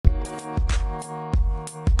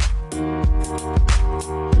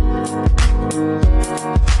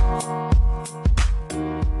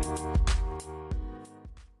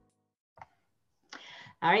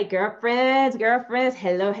right, girlfriends,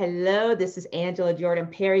 hello. This is Angela Jordan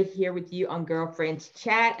Perry here with you on Girlfriends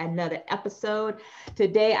Chat, another episode.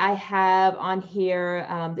 Today I have on here,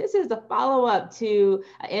 this is the follow-up to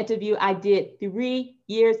an interview I did 3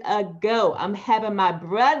 years ago. I'm having my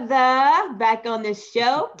brother back on this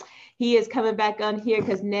show. He is coming back on here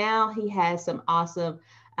because now he has some awesome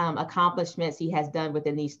accomplishments he has done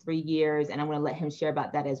within these 3 years. And I'm going to let him share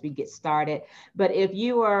about that as we get started. But if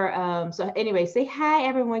you are, so anyway, say hi,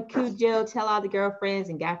 everyone. Cujo, tell all the girlfriends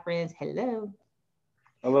and guy friends, hello.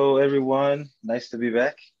 Hello, everyone. Nice to be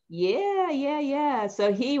back. Yeah.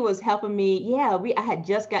 So he was helping me. Yeah, I had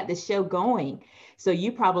just got the show going. So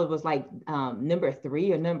you probably was like number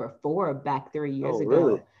three or number four back 3 years Oh, ago.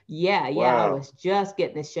 really? Yeah, I Wow. was just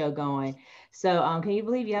getting the show going. So can you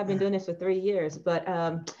believe I've been doing this for 3 years? But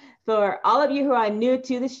for all of you who are new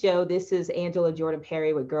to the show, this is Angela Jordan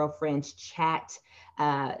Perry with Girlfriends Chat,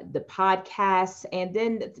 the podcast, and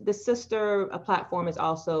then the sister platform is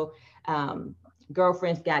also um,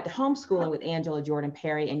 Girlfriend's Guide to Homeschooling with Angela Jordan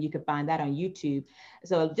Perry, and you can find that on YouTube.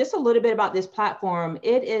 So, just a little bit about this platform.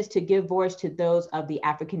 It is to give voice to those of the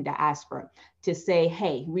African diaspora to say,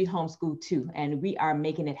 hey, we homeschool too, and we are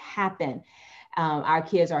making it happen. Our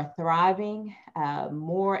kids are thriving.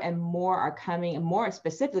 More and more are coming, and more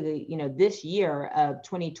specifically, this year of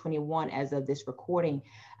 2021, as of this recording,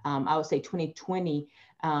 I would say 2020,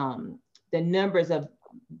 the numbers of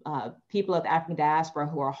people of the African diaspora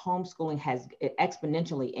who are homeschooling has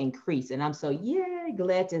exponentially increased. And I'm so,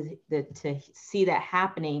 glad to see that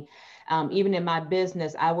happening. Even in my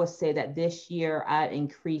business, I would say that this year I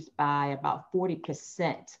increased by about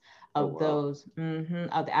 40% Oh, of wow. those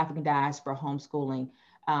of the African diaspora homeschooling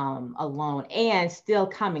alone, and still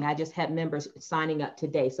coming. I just had members signing up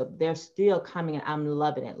today, so they're still coming, and I'm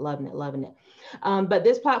loving it. But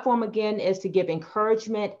this platform again is to give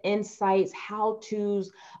encouragement, insights, how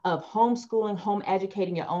to's of homeschooling, home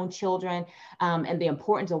educating your own children, and the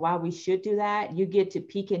importance of why we should do that. You get to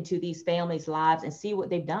peek into these families' lives and see what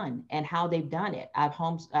they've done and how they've done it.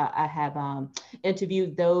 I have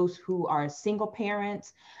interviewed those who are single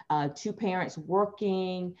parents, two parents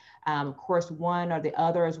working. Of course, one or the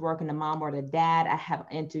other is working, the mom or the dad. I have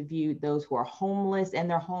interviewed those who are homeless and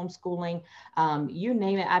they're homeschooling. You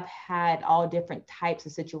name it, I've had all different types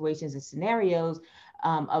of situations and scenarios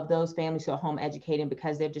of those families who are home educating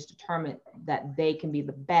because they're just determined that they can be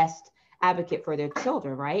the best advocate for their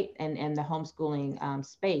children, right? And the homeschooling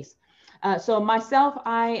space. So myself,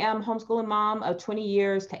 I am homeschooling mom of 20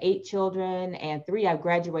 years to 8 children, and three I've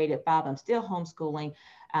graduated, five I'm still homeschooling.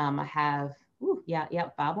 I have,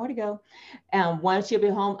 five more to go. One she'll be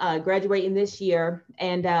home graduating this year,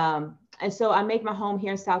 and so I make my home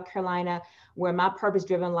here in South Carolina, where my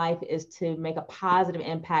purpose-driven life is to make a positive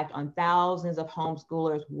impact on thousands of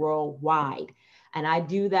homeschoolers worldwide. And I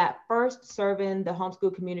do that first serving the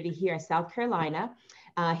homeschool community here in South Carolina.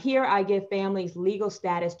 Here, I give families legal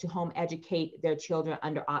status to home educate their children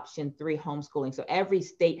under option three homeschooling. So every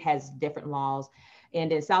state has different laws.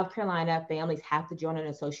 And in South Carolina, families have to join an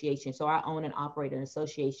association. So I own and operate an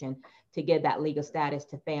association to give that legal status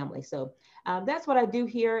to families. So that's what I do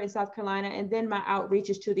here in South Carolina. And then my outreach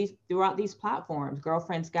is to these throughout these platforms: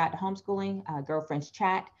 Girlfriends Guide to Homeschooling, Girlfriends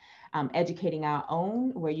Chat, Educating Our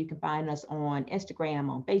Own, where you can find us on Instagram,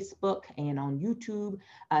 on Facebook, and on YouTube.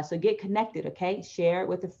 So get connected, okay? Share it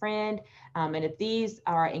with a friend. And if these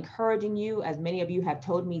are encouraging you, as many of you have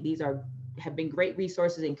told me, these have been great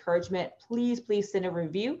resources, encouragement, please send a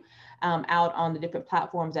review out on the different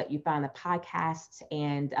platforms that you find the podcasts,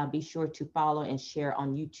 and be sure to follow and share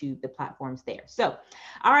on YouTube, the platforms there. So,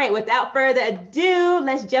 all right, without further ado,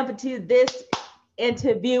 let's jump into this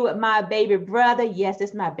interview with my baby brother. Yes,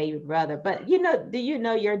 it's my baby brother. But do you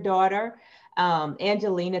know your daughter,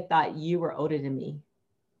 Angelina, thought you were older than me?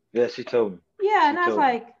 Yeah, she told me. Yeah, She and I was told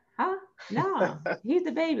me. like, huh? No, he's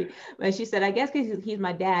the baby. But she said, I guess because he's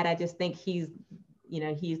my dad, I just think he's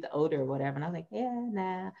the older or whatever. And I was like, yeah,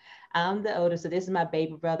 nah, I'm the older. So this is my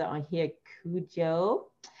baby brother on here, Cujo.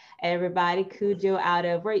 Everybody, Cujo out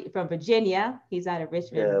of from Virginia. He's out of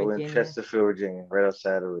Richmond, Yeah, we're in Virginia. Chesterfield, Virginia, right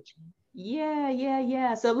outside of Richmond.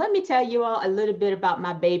 Yeah. So let me tell you all a little bit about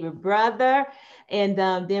my baby brother, and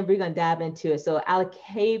then we're gonna dive into it. So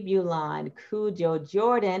Alcabulon Cujo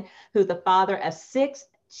Jordan, who's the father of six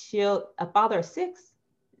children, a father of 6.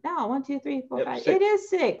 No, one, two, three, four, Yep, five. It six. is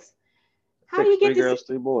six. How Six. you get Three to girls,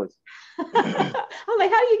 three boys. I'm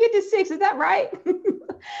like, how do you get to 6? Is that right?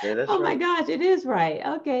 Yeah, that's Oh my right. gosh, it is right.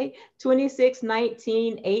 Okay. 26,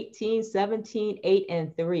 19, 18, 17, 8,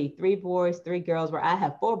 and 3. 3 boys, 3 girls, where I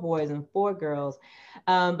have 4 boys and 4 girls.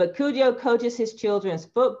 But Cujo coaches his children's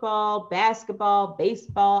football, basketball,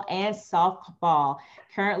 baseball, and softball.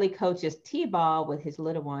 Currently coaches T-ball with his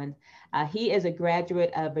little ones. He is a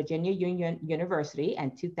graduate of Virginia Union University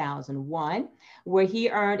in 2001, where he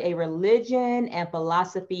earned a religion and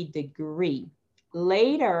philosophy degree.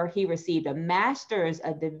 Later, he received a Master's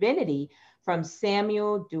of Divinity from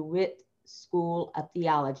Samuel DeWitt School of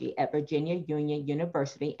Theology at Virginia Union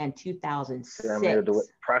University in Samuel DeWitt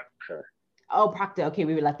 2006. Proctor. Oh, Proctor. Okay,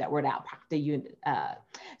 we left that word out. Proctor.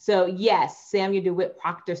 So yes, Samuel DeWitt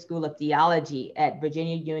Proctor School of Theology at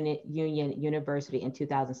Virginia Union University in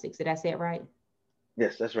 2006. Did I say it right?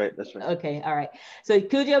 Yes, that's right. That's right. Okay, all right. So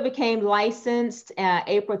Cujo became licensed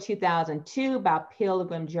April 2002 by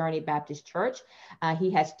Pilgrim Journey Baptist Church. He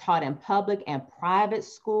has taught in public and private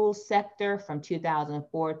school sector from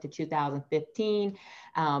 2004 to 2015,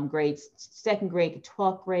 grades 2nd grade to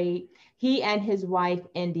 12th grade. He and his wife,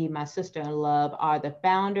 Indy, my sister-in-law, are the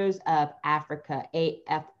founders of Africa,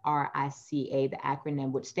 AFRICA, the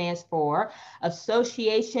acronym, which stands for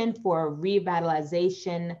Association for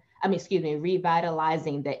Revitalizing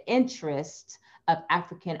the interests of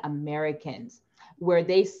African Americans, where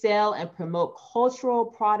they sell and promote cultural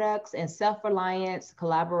products and self-reliance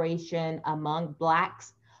collaboration among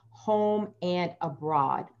Blacks, home and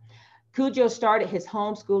abroad. Cujo started his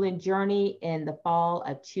homeschooling journey in the fall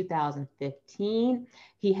of 2015.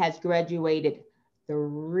 He has graduated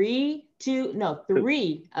three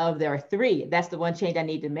of their three. That's the one change I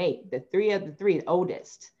need to make. The 3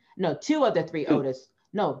 oldest. No, 2 of the 3 Two. oldest.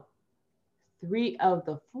 No, 3 of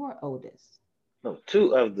the 4 oldest No,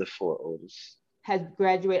 2 of the 4 oldest. has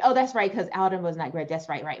graduated. Oh, that's right, because Alden was not graduated. That's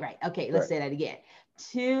right, right. Okay, let's Right. say that again.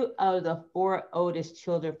 2 of the 4 oldest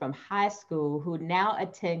children from high school who now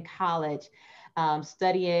attend college,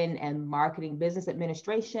 studying and marketing, business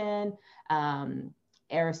administration,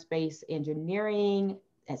 aerospace engineering,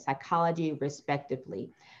 and psychology, respectively.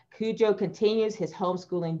 Cujo continues his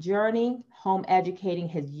homeschooling journey, home educating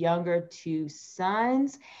his younger 2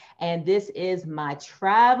 sons. And this is my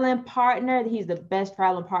traveling partner. He's the best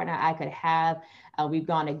traveling partner I could have. We've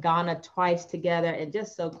gone to Ghana twice together and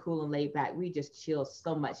just so cool and laid back. We just chill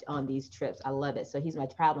so much on these trips. I love it. So he's my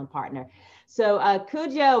traveling partner. So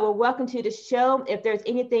Cujo, well, welcome to the show. If there's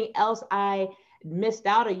anything else I missed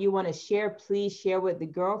out or you want to share, please share with the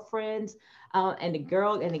girlfriends and the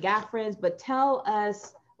girl and the guy friends. But tell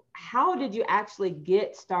us, how did you actually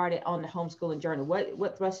get started on the homeschooling journey?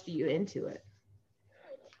 What thrust you into it?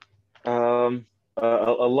 Along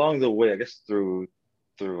the way, I guess through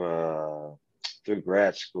uh through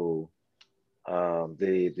grad school,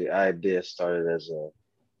 the idea started as a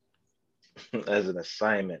as an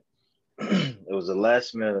assignment. It was a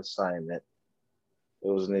last minute assignment. It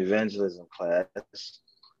was an evangelism class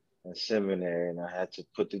in seminary, and I had to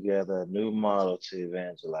put together a new model to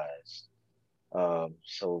evangelize.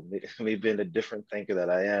 So me being the different thinker that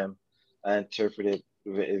I am, I interpreted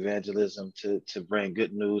evangelism to bring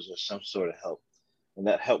good news or some sort of help, and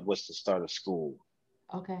that help was to start a school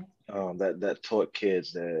Okay. that taught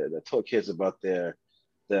kids about their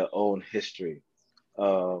own history.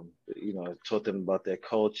 Taught them about their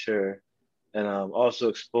culture, and also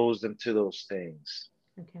exposed them to those things.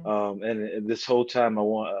 Okay. And this whole time,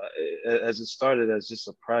 as it started as just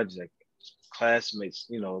a project, classmates,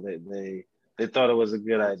 they thought it was a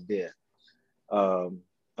good idea.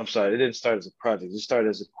 I'm sorry, it didn't start as a project. It started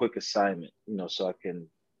as a quick assignment, so I can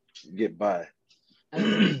get by.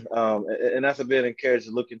 Okay. And after being encouraged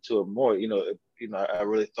to look into it more, I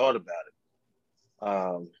really thought about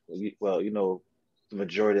it. Well, the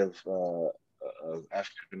majority of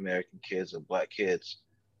African American kids or Black kids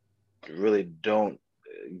really don't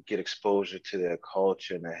get exposure to their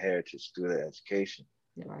culture and their heritage through their education.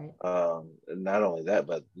 Right. Not only that,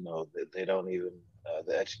 but they don't even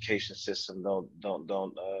the education system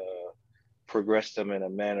don't progress them in a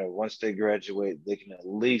manner. Once they graduate, they can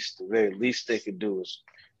the very least they could do is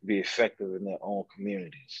be effective in their own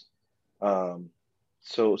communities. Um,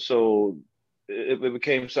 so it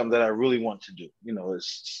became something that I really want to do.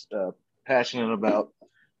 It's passionate about.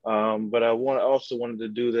 But also wanted to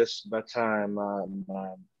do this by the time my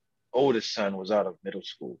oldest son was out of middle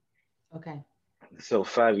school. Okay. So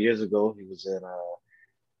 5 years ago, he was in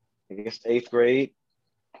I guess 8th grade,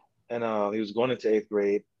 and he was going into 8th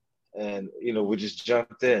grade, and we just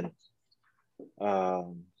jumped in.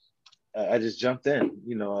 Um, I just jumped in.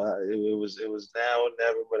 It was now or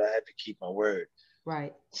never, but I had to keep my word.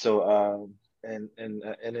 Right. So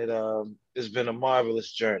it's been a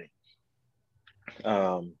marvelous journey.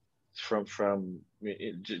 Um, from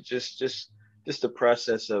just the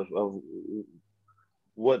process of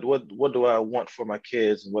what do I want for my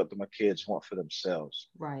kids and what do my kids want for themselves,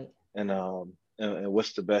 Right. and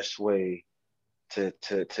what's the best way to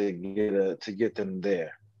get them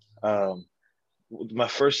there. Um, my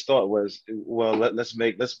first thought was, well,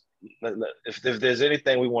 if there's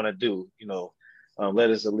anything we want to do, let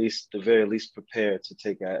us at least, the very least, prepare to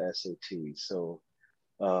take our SATs. So,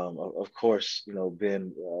 of course,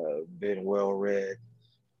 being well read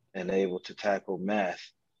and able to tackle math,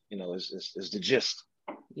 is the gist.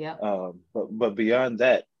 Yep. But beyond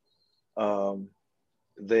that, um,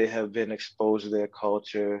 they have been exposed to their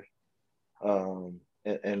culture,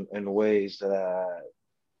 in ways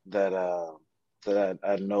that uh, that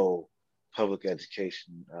I know public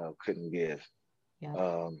education couldn't give, Yep.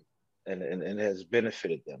 um, and has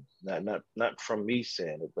benefited them. Not from me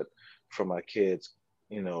saying it, but from my kids.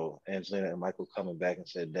 Angelina and Michael coming back and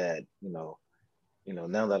said, "Dad, now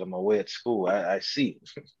that I'm away at school, I see.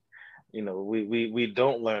 We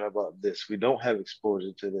don't learn about this. We don't have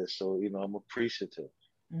exposure to this. So I'm appreciative."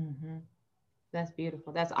 Hmm. That's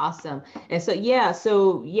beautiful. That's awesome. And so yeah,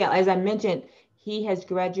 as I mentioned, he has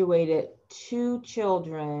graduated two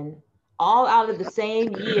children all out of the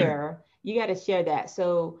same year. You got to share that.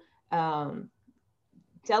 So um,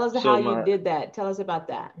 tell us how So you my did that. Tell us about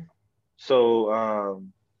that. so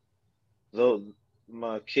though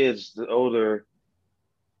my kids, the older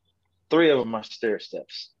three of them are stair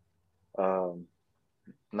steps. Um,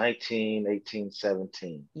 19, 18,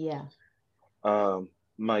 17. Yeah.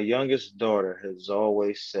 My youngest daughter has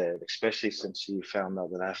always said, especially since she found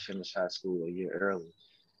out that I finished high school a year early,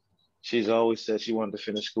 she's always said she wanted to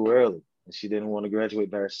finish school early and she didn't want to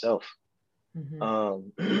graduate by herself. Hmm.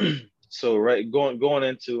 Um, so going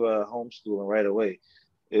into homeschooling right away,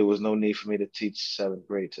 it was no need for me to teach seventh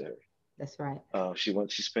grade to her. That's right.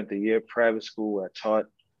 She spent the year private school where I taught.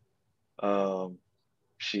 Um,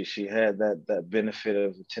 she had that benefit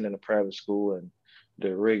of attending a private school and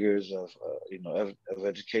the rigors of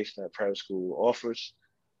education that private school offers,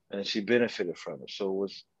 and she benefited from it. So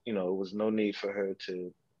it was no need for her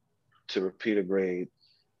to repeat a grade,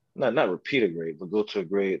 not repeat a grade, but go to a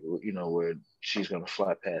grade where she's going to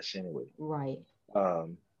fly past anyway. Right.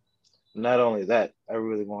 Um, Not only that, I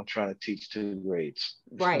really want to try to teach two grades.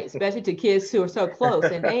 Right. Especially to kids who are so close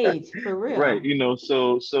in age, for Right,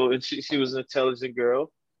 real. and she was an intelligent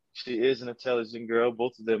girl. She is an intelligent girl.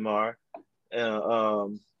 Both of them are. Uh,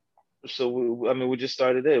 um, so I mean, we just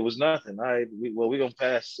started there. It was nothing. We're gonna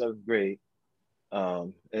pass seventh grade,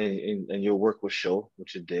 and your work will show,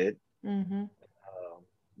 which it did. Hmm. Um,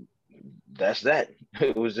 that's that.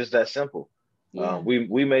 It was just that simple. Yeah.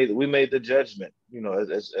 We made the judgment.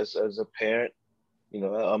 As a parent,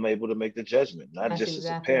 I'm able to make the judgment, not That's just as a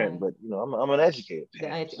exactly parent, right. but I'm an educated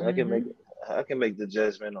parent, so Hmm. I can make the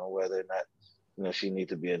judgment on whether or not she need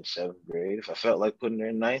to be in seventh grade. If I felt like putting her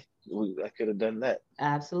in ninth, I could have done that. But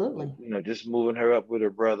Absolutely. just moving her up with her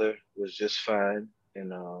brother was just fine,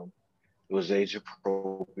 and it was age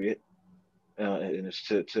appropriate, and it's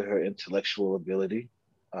to her intellectual ability.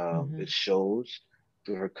 It Hmm. shows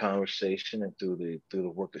through her conversation and through the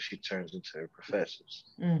work that she turns into her professors.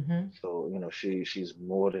 Hmm. So she's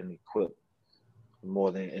more than equipped,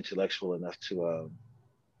 more than intellectual enough to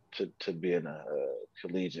be in a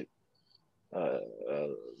collegiate uh, uh,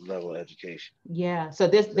 level education. Yeah. So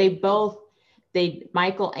this That, they both they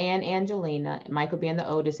Michael and Angelina, Michael being the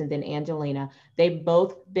oldest and then Angelina, they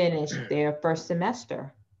both finished their first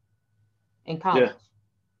semester in yeah, college.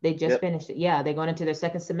 They just yep. finished it. Yeah, they're going into their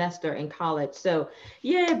second semester in college. So,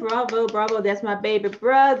 yay, bravo, bravo. That's my baby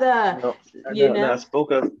brother. No, You now I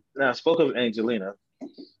know? spoke of Angelina,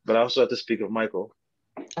 but I also have to speak of Michael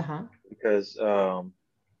Uh-huh. because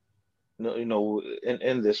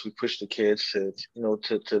in this we push the kids to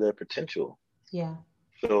their potential. Yeah.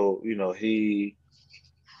 So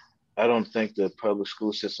I don't think the public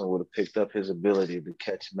school system would have picked up his ability to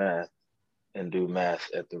catch math and do math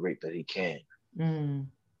at the rate that he can. Mm.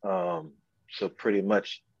 So pretty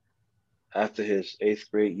much after his eighth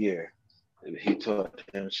grade year, he taught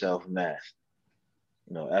himself math.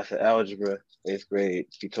 After algebra, eighth grade,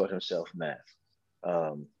 he taught himself math.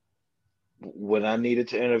 Um, when I needed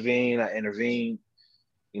to intervene, I intervened.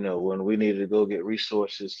 When we needed to go get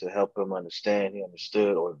resources to help him understand, he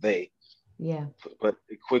understood, or they. Yeah. But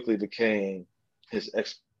it quickly became his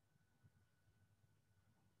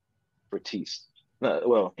expertise. Not,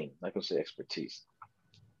 well, I can say expertise.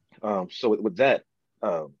 So with that,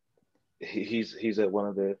 um, he's at one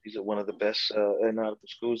of the best aeronautical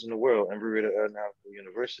schools in the world, Embry Riddle Aeronautical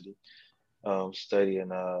University,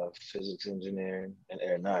 studying physics, engineering, and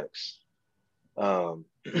aeronautics.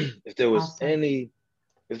 If there was Awesome. any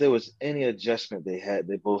if there was any adjustment they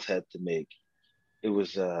both had to make, it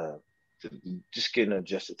was just getting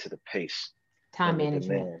adjusted to the pace Time and the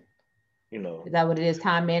management. demand. You know, Is that what it is?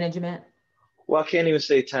 Time management? well, I can't even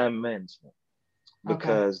say time management Okay.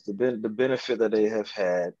 because the benefit that they have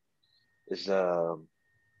had is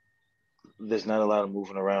there's not a lot of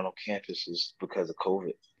moving around on campuses because of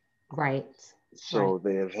COVID. Right. Right. So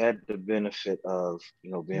they have had the benefit of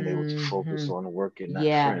being able to focus Hmm. on work and not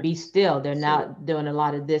Yeah, be friends. still. They're So not doing a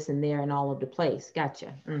lot of this and there and all over the place.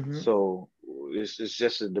 Gotcha. Hmm. so it's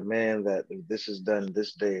just a demand that if this is done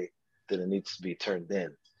this day, then it needs to be turned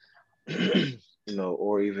in.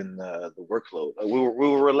 Or even the workload. We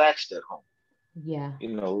were relaxed at home. Yeah.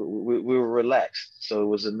 We were relaxed, so it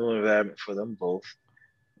was a new environment for them both.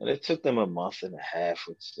 And it took them a month and a half,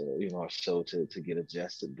 or so to get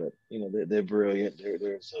adjusted. But they're brilliant. They're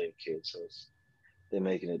resilient kids, so they're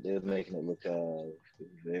making it look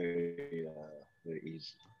very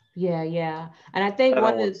easy. Yeah. Yeah. And I I think don't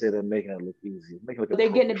one want to is say they're making it look easy. Making it look they're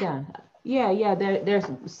getting appropriate it for done. Yeah. Yeah. They're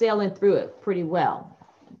sailing through it pretty well.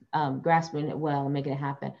 Grasping it well and making it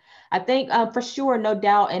happen. I think for sure, no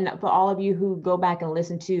doubt. And for all of you who go back and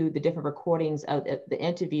listen to the different recordings of the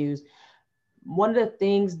interviews, one of the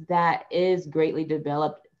things that is greatly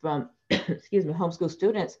developed from, excuse me, homeschool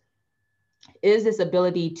students is this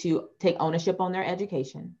ability to take ownership on their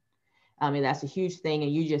education. I mean, that's a huge thing.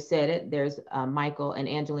 And you just said it. There's Michael and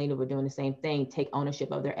Angelina were doing the same thing, take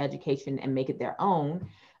ownership of their education and make it their own,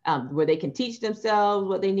 where they can teach themselves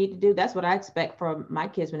what they need to do. That's what I expect from my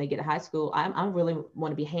kids when they get to high school. I really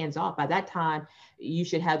want to be hands off. By that time, you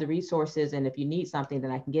should have the resources. And if you need something,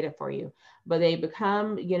 then I can get it for you. But they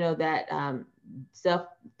become, that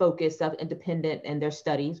self-focused, self-independent in their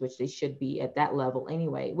studies, which they should be at that level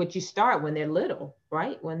anyway, which you start when they're little,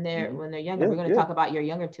 right? When they're them. when they're younger. Yeah, We're going to yeah. talk about your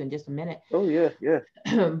younger two in just a minute. Oh yeah,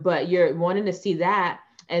 yeah. But you're wanting to see that,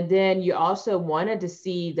 and then you also wanted to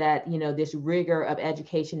see that this rigor of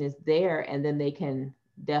education is there, and then they can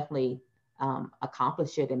definitely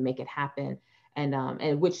accomplish it and make it happen,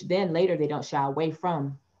 and which then later they don't shy away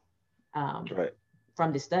um, Right.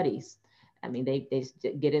 from the studies. I mean, they just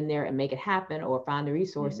get in there and make it happen, or find the Hmm.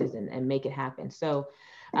 resources and make it happen. So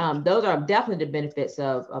those are definitely the benefits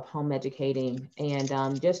of home educating,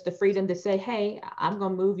 and just the freedom to say, hey, I'm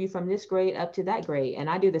going to move you from this grade up to that grade. And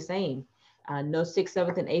I do the same. No sixth,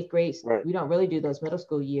 seventh, and eighth grades. Right. We don't really do those middle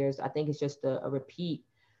school years. I think it's just a repeat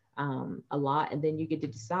a lot. And then you get to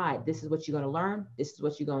decide, this is what you're going to learn. This is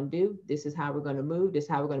what you're going to do. This is how we're going to move. This is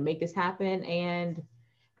how we're going to make this happen. And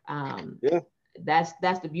um, Yeah. that's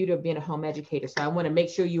the beauty of being a home educator. So I want to make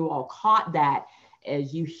sure you all caught that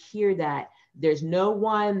as you hear that. There's no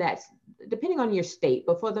one that's, depending on your state,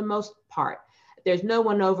 but for the most part, there's no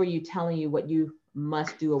one over you telling you what you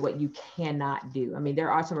must do or what you cannot do. I mean,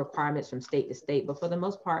 there are some requirements from state to state, but for the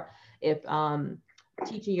most part, if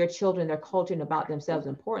teaching your children their culture and about themselves is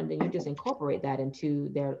important, then you just incorporate that into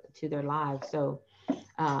their lives. So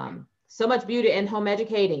much beauty in home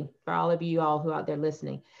educating for all of you all who are out there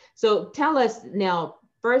listening. So tell us now,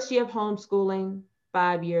 first year of homeschooling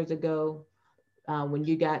 5 years ago, when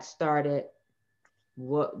you got started,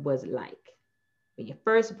 what was it like? When your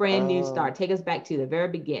first brand new start, Um. take us back to the very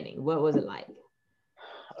beginning. What was it like?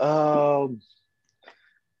 Um.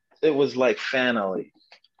 It was like family,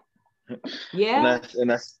 and Yeah.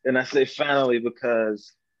 I say family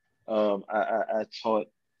because I taught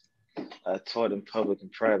in public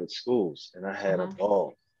and private schools, and I had a Uh-huh.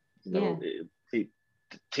 ball. You Yeah. know,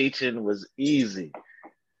 teaching was easy.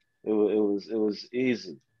 It was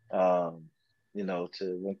easy. Um, to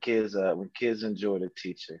when kids enjoy the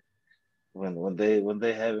teacher, when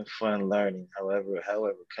they having fun learning, however it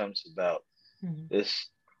comes about, Mm-hmm. it's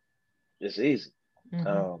it's easy.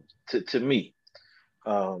 Mm-hmm. To me,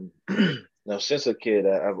 now since a kid,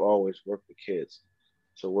 I've always worked with kids.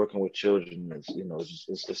 So working with children is,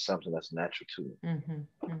 it's something that's natural to me. Mm-hmm.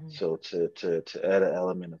 Mm-hmm. So to add an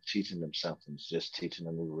element of teaching them something is just teaching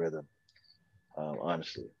them a new rhythm,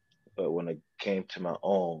 honestly. But when it came to my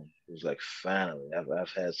own, it was like finally,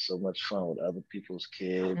 I've had so much fun with other people's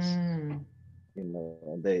kids. Mm.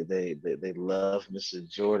 They love Mr.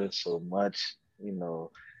 Jordan so much.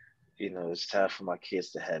 It's time for my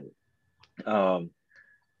kids to have it.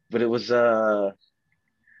 But it was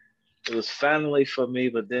family for me.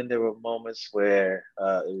 But then there were moments where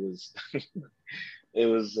it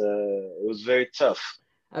was very tough.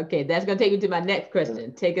 Okay, that's going to take me to my next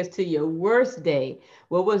question. Take us to your worst day.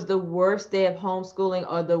 What was the worst day of homeschooling,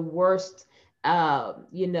 or the worst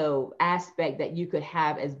you know, aspect that you could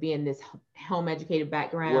have as being this home educated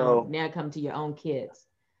background Well, now come to your own kids?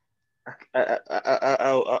 I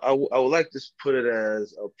would like to put it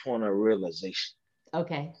as a point of realization.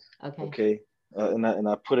 Okay. Okay. Okay, and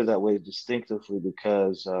I put it that way distinctively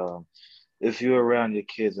because if you're around your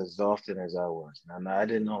kids as often as I was, now I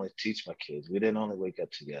didn't only teach my kids. We didn't only wake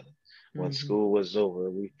up together. When Mm-hmm. school was over,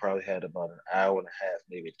 we probably had about an hour and a half,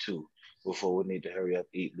 maybe two, before we need to hurry up,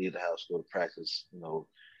 eat, leave the house, go to practice. You know,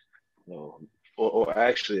 or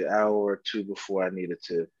actually an hour or two before I needed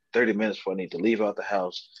to, 30 minutes before I need to leave out the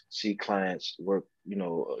house, see clients, work,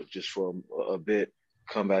 just for a bit,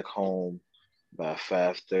 come back home by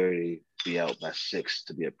 5:30, be out by 6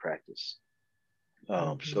 to be at practice.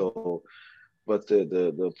 Mm-hmm. So, but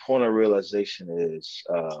the point of realization is,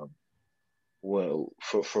 well,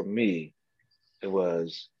 for me, it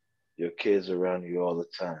was your kids around you all the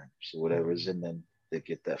time. So whatever's in them, they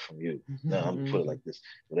get that from you. Now I'm gonna put it Mm-hmm. like this: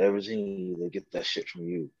 whatever's in you, they get that shit from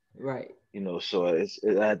you. Right. So I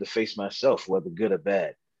had to face myself, whether good or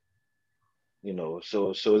bad.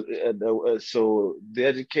 So the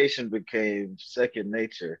education became second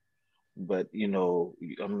nature. But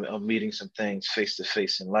I'm meeting some things face to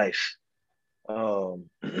face in life. Where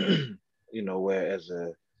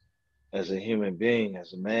as a human being,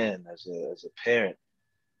 as a man, as a parent,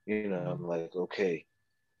 I'm Mm-hmm. like, okay,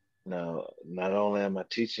 now not only am I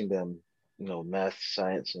teaching them, math,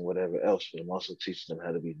 science, and whatever else, but I'm also teaching them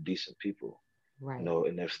how to be decent people. Right.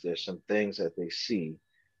 And if there's some things that they see,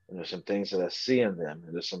 and there's some things that I see in them,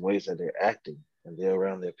 and there's some ways that they're acting, and they're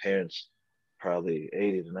around their parents probably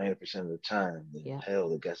 80 to 90% of the time, then Yeah.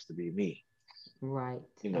 hell, it gets to be me. Right.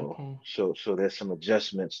 Okay. So there's some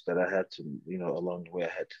adjustments that I had to, along the way I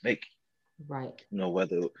had to make. Right.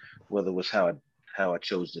 Whether it was how I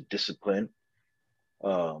chose the discipline,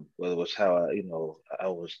 whether it was how I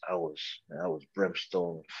was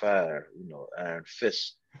brimstone fire, iron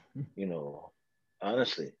fist, you know,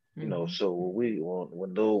 honestly, Mm-hmm. so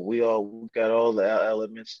when though we got all the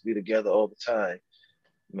elements to be together all the time,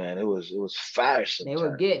 man, it was fire They were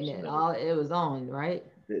sometimes. getting it. All it was on, right?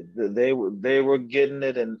 They were getting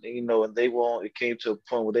it, and and they won't. It came to a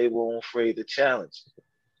point where they weren't afraid to challenge.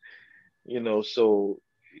 So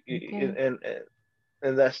Okay.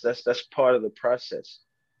 and that's part of the process.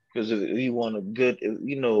 Because if you want a good,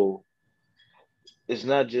 it's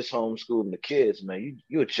not just homeschooling the kids, man.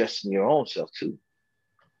 You're adjusting your own self too.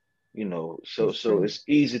 So It's so true. it's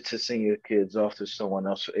easy to send your kids off to someone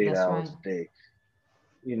else for eight That's right. hours a day,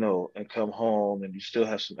 and come home and you still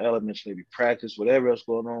have some elements, maybe practice, whatever else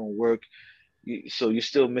going on, work. So you're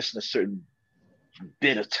still missing a certain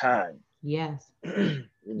bit of time. Yes.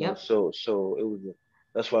 Yep. So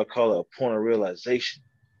that's why I call it a point of realization.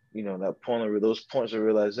 Those points of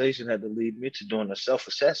realization had to lead me to doing a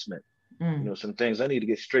self-assessment. Mm. Some things I need to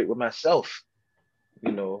get straight with myself.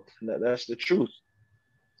 That's the truth.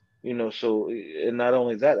 So and not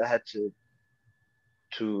only that, I had to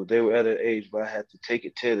they were at an age where I had to take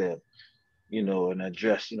it to them, and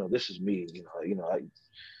address, this is me.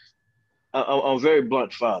 I'm a very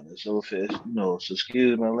blunt father, so if it's, so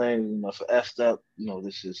excuse my language, if I effed up,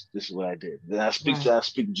 this is what I did. Then Right. I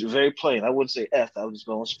speak very plain. I wouldn't say effed. I was just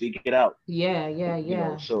going to speak it out. Yeah. Yeah.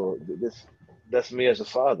 Yeah. So that's me as a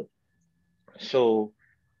father. So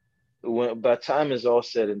when by the time is all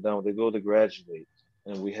said and done, they go to graduate,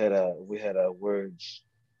 and we had our words,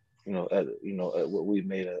 at what we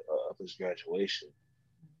made of his graduation.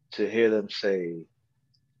 To hear them say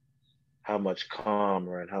how much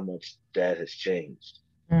calmer and how much dad has changed,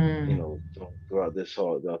 Mm. throughout this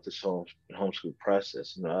whole homeschool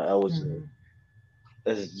process. I was Mm-hmm.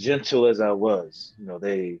 as gentle as I was.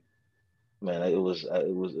 Man,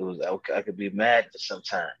 I could be mad for some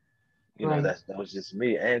time. Right. That was just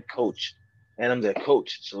me and coach, and I'm their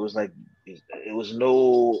coach. So it was like it was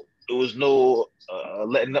no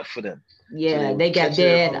letting up for them. So they Yeah. would They got catch it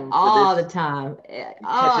at dead home for all the this, time. catch it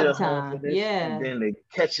All the at home for time. this, and Yeah. then they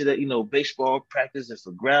catch it at baseball practice if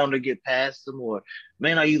a grounder get past them, or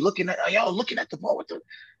man, are y'all looking at the ball with the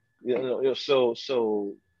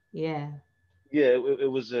so Yeah. yeah,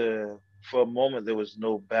 it was for a moment there was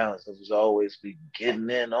no balance. It was always be getting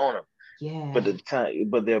in on them. Yeah.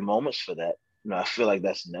 But there are moments for that. I feel like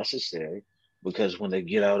that's necessary because when they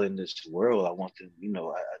get out in this world, I want them.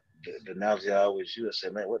 The analogy I always use, I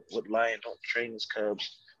say, man, what lion don't train his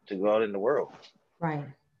cubs to go out in the world? Right.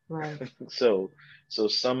 Right. So so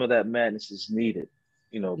some of that madness is needed,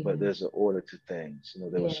 but Yeah. there's an order to things.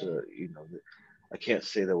 There was Yeah. I can't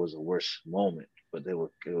say there was a worse moment, but it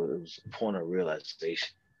was a point of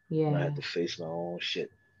realization when I had Yeah. to face my own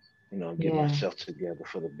shit, get Yeah. myself together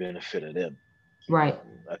for the benefit of them. Right.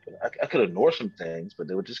 I could ignore some things, but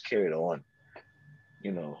they would just carry it on.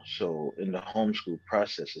 So in the homeschool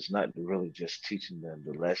process, it's not really just teaching them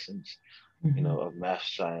the lessons, Mm-hmm. of math,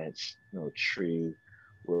 science, tree,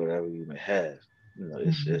 whatever you may have.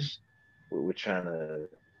 Mm-hmm. It's we're trying to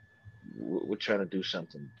we're trying to do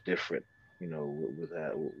something different, with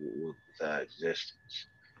our existence.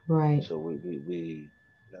 Right. So we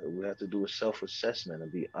have to do a self-assessment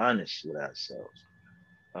and be honest with ourselves.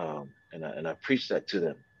 And I preach that to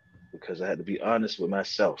them because I had to be honest with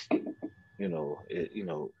myself.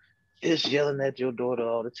 Is yelling at your daughter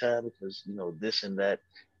all the time because this and that.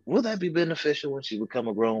 Will that be beneficial when she become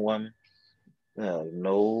a grown woman?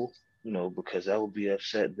 No, because I would be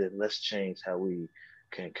upset. Then let's change how we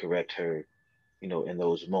can correct her, in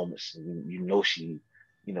those moments. She,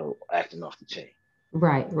 acting off the chain.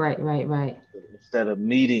 Right. Right. Right. Right. Instead of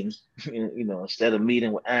meeting,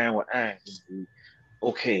 with iron,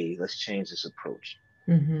 okay, let's change this approach.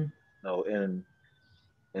 Mm-hmm. No, and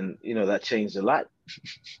that changed a lot.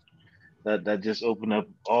 That just opened up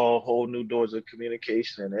all whole new doors of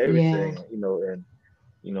communication and Yeah. everything.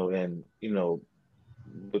 And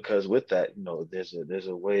because with that, there's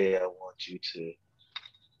a way I want you to,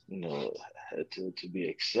 you know, to be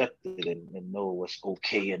accepted and know what's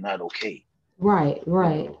okay and not okay. Right. You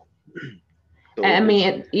Right. know, so I it's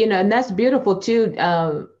mean, and that's beautiful too.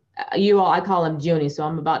 You all, I call him Junie, so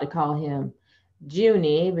I'm about to call him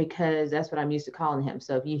Junie because that's what I'm used to calling him.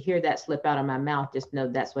 So if you hear that slip out of my mouth, just know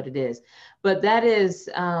that's what it is. But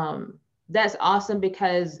that's awesome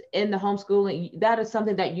because in the homeschooling, that is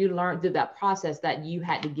something that you learned through that process that you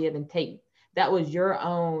had to give and take. That was your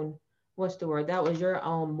own, what's the word? That was your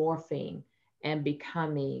own morphing and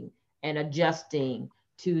becoming and adjusting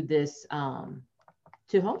to this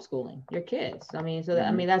to homeschooling your kids. I mean, so that,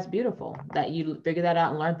 I mhm. mean, that's beautiful that you figured that out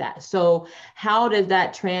and learned that. So how does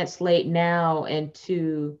that translate now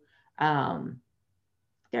into, um,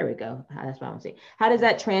 there we go. That's what I want to say. How does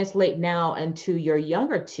that translate now into your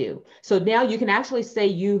younger two? So now you can actually say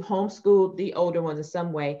you homeschooled the older ones in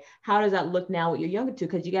some way. How does that look now with your younger two?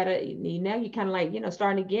 Because now you kind of like,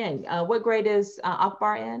 starting again. What grade is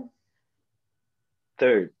Akbar in?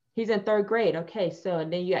 Third, He's in third grade. Okay. So,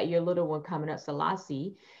 and then you got your little one coming up,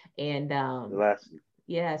 Selassie. And the last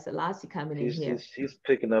yeah, Selassie coming in here. he's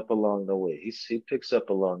picking up along the way. He picks up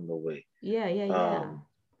along the way. Yeah, yeah, yeah. Um,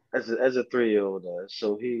 as a 3-year-old does.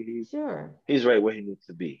 So Sure. he's right where he needs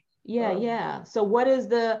to be. Yeah, Um, yeah. So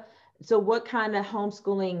what kind of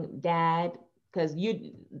homeschooling dad? Because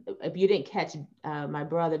if you didn't catch, my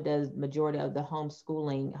brother does majority of the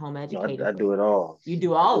homeschooling, home no, educating I for. do it all. You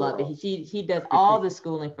do I all do it of it. all. He does all the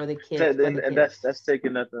schooling for the kids, And that's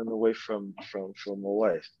taking nothing away from my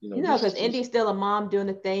wife. Because Just Indy's still a mom doing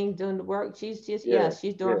the thing, doing the work. She's just, yeah, yeah,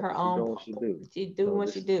 she's doing yeah. her She's own. doing what she do. She's doing what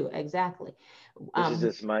she This do. Exactly. this is Um,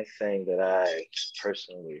 just my thing that I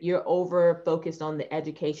personally you're over focused on the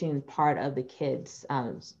education part of the kids,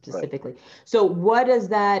 right. specifically. So what does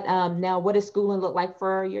that, now what does schooling look like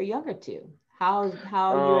for your younger two? How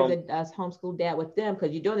you're Um, the homeschool dad with them,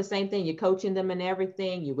 because you're doing the same thing, you're coaching them and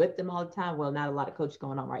everything, you're with them all the time. Well, not a lot of coaching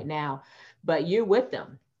going on right now, but you're with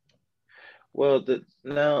them. well,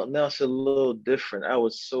 now it's a little different. I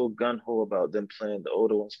was so gun ho about them playing the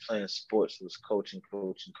older ones playing sports. It was coaching.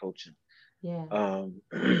 Yeah.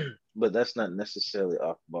 But that's not necessarily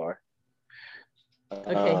Akbar.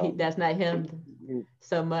 Okay, Um, that's not him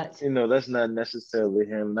so much. that's not necessarily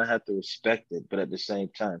him, and I have to respect it. But at the same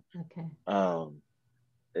time, Okay. um,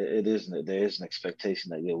 it isn't. There is an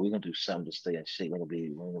expectation that we're gonna do something to stay in shape.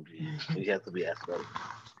 We have to be athletic.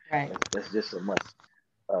 Right. That's just a must.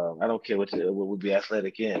 I don't care what would be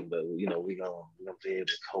athletic in, but we're gonna be able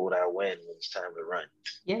to hold our wind when it's time to run.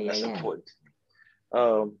 Yeah, yeah, That's yeah. important.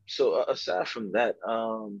 So aside from that,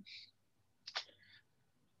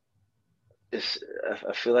 it's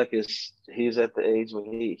I feel like he's at the age where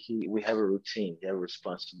he we have a routine, we have a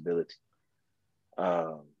responsibility.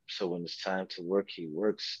 So when it's time to work, he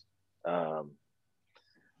works. Um,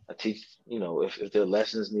 I teach, if their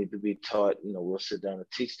lessons need to be taught, we'll sit down and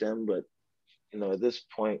teach them. But at this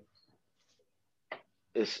point,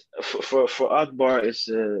 it's for Akbar, it's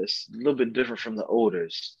a little bit different from the older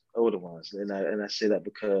ones, and I say that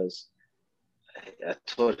because I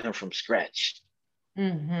taught him from scratch.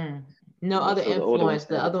 Mm-hmm. No other So the older influence. ones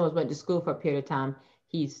The had it. other ones went to school for a period of time.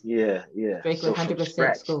 He's Yeah. strictly So from 100%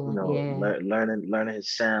 scratch, school. Yeah. learning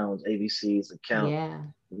his sounds, ABCs, and count, Yeah.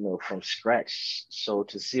 from scratch. So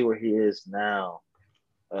to see where he is now,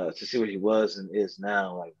 to see where he was and is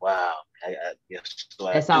now, like wow, yes, so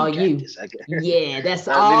I That's do all got you. this. I got Yeah, that's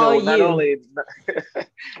not all not you. only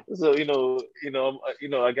so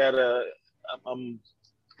I gotta I'm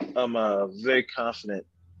I'm very confident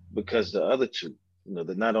because the other two,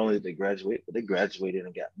 that not only did they graduate, but they graduated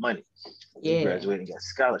and got money. They Yeah. graduated and got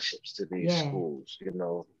scholarships to these Yeah. schools,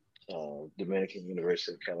 Dominican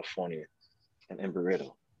University of California and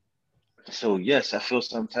Embry-Riddle. So yes, I feel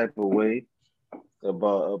some type of way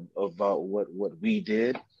about what we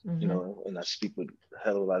did, Mm-hmm. and I speak with a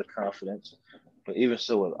hell of a lot of confidence. But even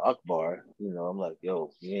so with Akbar, I'm like,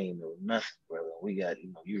 yo, you ain't know nothing, brother. We got,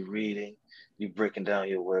 you reading, you breaking down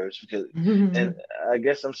your words because, and I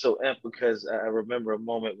guess I'm so amped because I remember a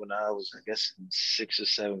moment when I was, I guess, in sixth or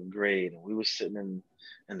seventh grade, and we were sitting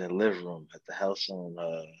in the living room at the house on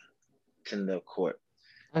Tyndale Court.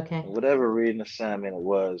 Okay. And whatever reading assignment it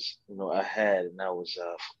was, I had, and I was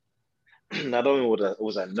not only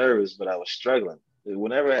was I nervous, but I was struggling.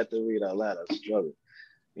 Whenever I had to read out loud, I was struggling,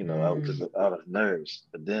 because Mm. out of nerves.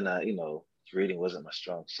 But then reading wasn't my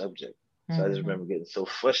strong subject. So I just Mm-hmm. remember getting so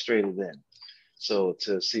frustrated then. So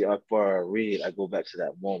to see Akbar read, I go back to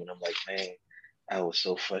that moment. I'm like, man, I was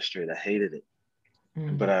so frustrated. I hated it.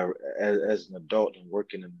 But Mm. as an adult and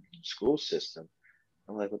working in the school system,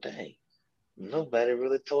 I'm like, well, dang, nobody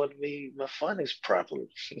really taught me my phonics properly.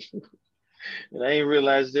 And I ain't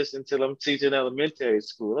realized this until I'm teaching elementary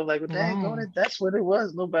school. I'm like, well, dang on Right. it, that's what it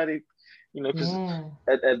was. Nobody, because Yeah.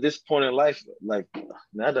 at this point in life, like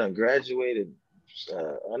I done graduated,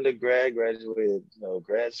 undergrad, graduated,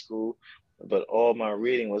 grad school, but all my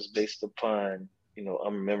reading was based upon,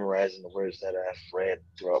 I'm memorizing the words that I've read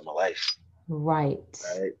throughout my life, Right.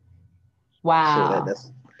 right? So Wow.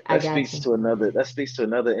 I that got speaks you. to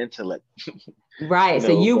another intellect, Right.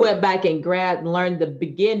 So you but went back and grabbed, learned the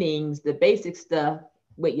beginnings, the basic stuff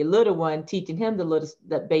with your little one, teaching him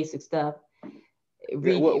the basic stuff. yeah,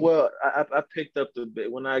 Read it. I picked up the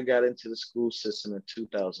bit when I got into the school system in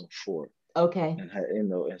 2004 Okay. and had,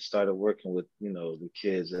 and started working with, the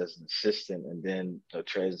kids as an assistant and then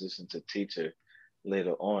transitioned to teacher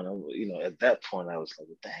later on. At that point I was like,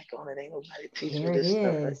 well, dang on it, ain't nobody teach me There it this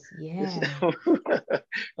stuff. is. This, Yeah.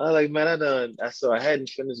 I was like, man, so I hadn't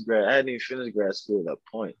even finished grad school at that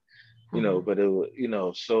point, Uh-huh. but it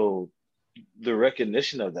was, so the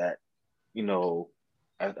recognition of that, you know,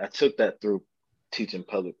 I took that through teaching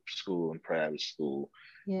public school and private school,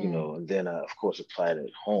 Yeah. and then I, of course, applied it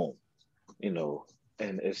at home, you know,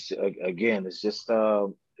 and again, it's just,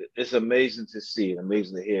 it's amazing to see and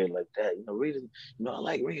amazing to hear like that, reading, I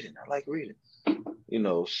like reading,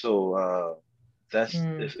 so that's,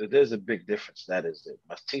 Mm. if there's a big difference, that is it.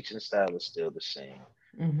 My teaching style is still the same.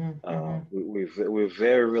 Mm-hmm. Mm-hmm. We're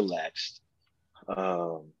very relaxed.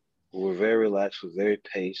 Um, we're very relaxed. We're very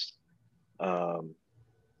paced. Um,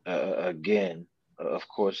 again, of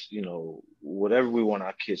course, whatever we want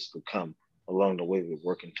our kids to become along the way, we're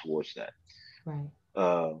working towards that. Right.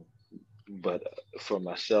 Uh, but for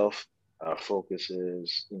myself, our focus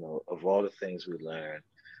is, of all the things we learn,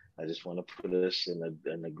 I just want to put us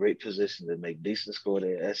in a great position to make decent score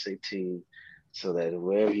their SAT, so that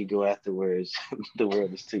wherever you go afterwards, the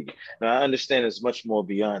world is to you. Now I understand it's much more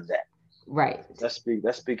beyond that. Right. That's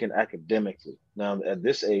speaking academically. Now at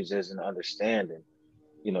this age, there's an understanding,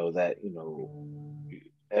 that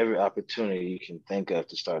every opportunity you can think of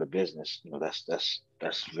to start a business,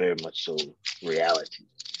 that's very much so reality.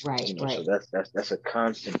 Right. So Right. that's a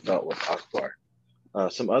constant thought with Akbar.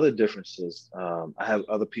 Some other differences. I have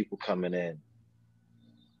other people coming in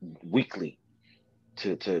weekly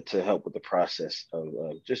to help with the process of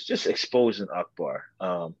just exposing Akbar.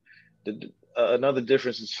 Another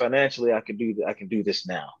difference is financially, I can do this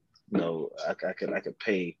now. I could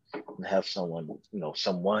pay and have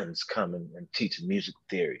someone's come and teach music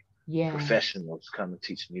theory, Yeah. professionals come and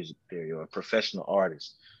teach music theory, or a professional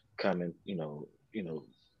artist come and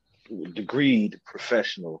degreed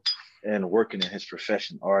professional and working in his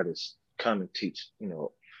profession artist come and teach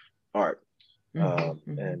art,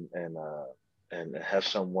 Mm-hmm. Mm-hmm. and have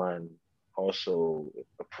someone also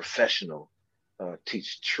a professional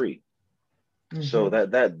teach tree. So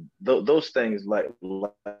Mm-hmm. those things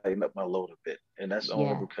lighten up my load a bit, and that's only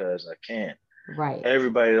Yeah. because I can. Right.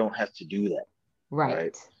 Everybody don't have to do that, right?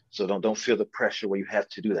 Right. So don't feel the pressure where you have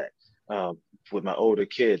to do that. With my older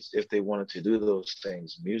kids, if they wanted to do those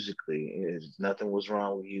things musically, nothing was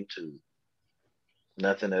wrong with YouTube,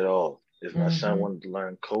 nothing at all. If my son Mm-hmm. wanted to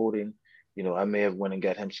learn coding, I may have went and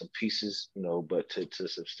got him some pieces, but to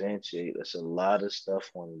substantiate, there's a lot of stuff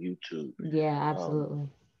on YouTube. Yeah. Um, Absolutely.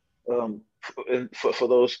 and for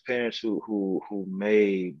those parents who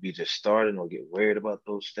may be just starting or get worried about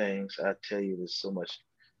those things, I tell you, there's so much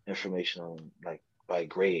information on, like, by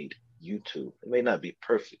grade YouTube. It may not be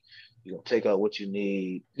perfect. You can take out what you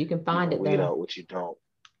need, You can find it weed there. out what you don't.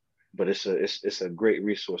 But it's a great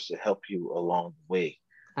resource to help you along the way.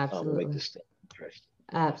 make Absolutely. this thing interesting.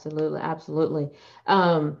 Absolutely. Absolutely.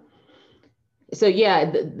 Um, so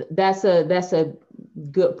yeah, that's a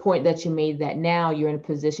good point that you made, that now you're in a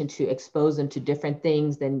position to expose them to different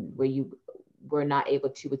things than where you were not able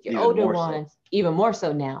to with your Even older more so. ones, even more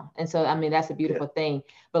so now. And so I mean that's a Yeah. beautiful thing.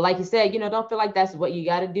 But like you said, don't feel like that's what you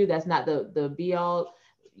got to do. That's not the be all.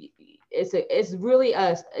 It's really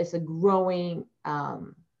it's a growing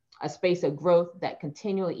a space of growth that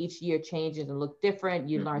continually each year changes and look different.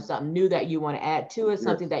 You learn Hmm. something new that you want to add to it, Yes.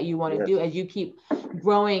 something that you want to Yes. do as you keep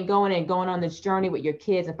growing, going on this journey with your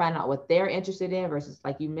kids and finding out what they're interested in versus,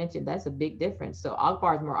 like you mentioned, that's a big difference. So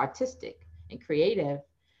Akbar is more artistic and creative.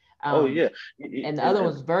 Oh Um, yeah. and the other And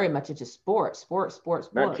one's very much into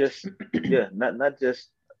not sports. just, yeah, not just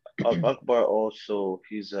Akbar. Also,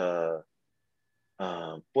 he's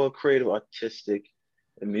well, creative, artistic,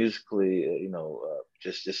 and musically,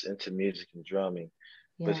 just into music and drumming.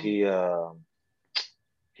 But Yeah.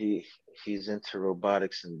 he he's into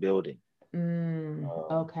robotics and building. Um,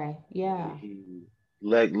 Okay. he, Yeah. he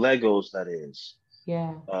Legos, that is.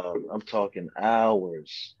 Yeah. I'm talking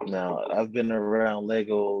hours. Now, I've been around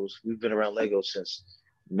Legos. We've been around Legos since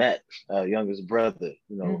Matt, youngest brother.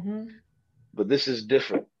 Mm-hmm. But this is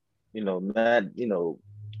different. Matt,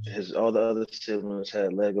 his all the other siblings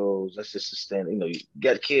had Legos. That's just a standard. You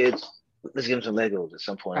got kids, let's give them some Legos at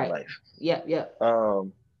some point in Right. life. Yep. Yep.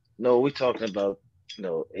 Um, no, we're talking about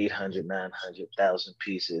 800, 900,000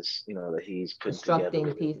 pieces. That he's putting together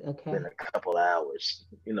Constructing piece. within Okay. a couple hours.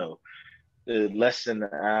 Less than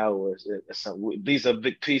hours. These are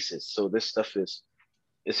big pieces, so this stuff is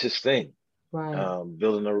his thing. Right.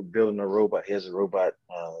 Building a robot. He has a robot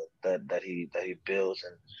that he builds,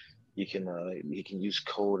 and he can use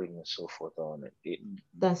coding and so forth on it.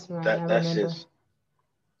 That's right. I That's remember. his.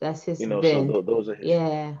 That's his So bend. those are his.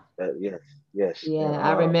 Yeah. Yes, yes. Yeah,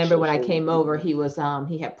 I remember So when I so came over,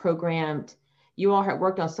 he had programmed, you all had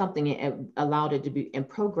worked on something and allowed it to be and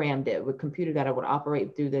programmed it with a computer that it would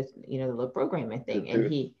operate through this, the little programming thing. And through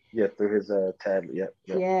he, yeah, through his tablet. Yep,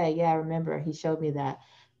 yep. yeah, I remember he showed me that.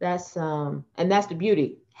 That's and that's the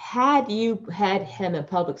beauty. Had you had him in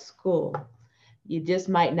public school, you just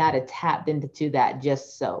might not have tapped into that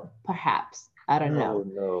just so, perhaps. I don't know. No,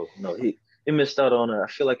 no, no. He missed out on I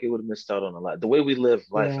feel like he would have missed out on a lot. The way we live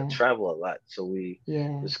life, I Yeah, travel a lot, so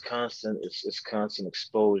yeah. it's constant. It's constant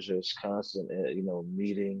exposure. It's constant,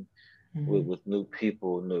 meeting with Hmm. new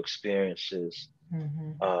people, new experiences.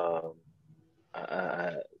 Hmm. Um, I,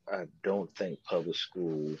 I I don't think public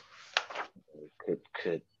school could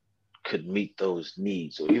could could meet those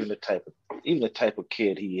needs, or even the type of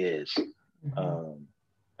kid he is. Hmm. Um,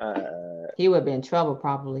 uh, He would be in trouble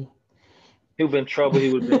probably. he would be in trouble. He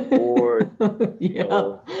would have been bored. Yeah,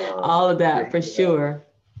 all of Yeah, that he for would have. sure.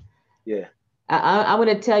 Yeah. I'm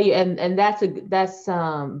going to tell you, and that's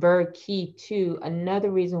very key too.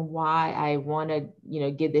 Another reason why I want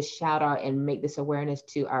to give this shout out and make this awareness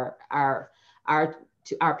to our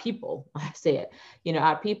to our people. I said,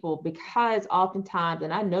 our people, because oftentimes,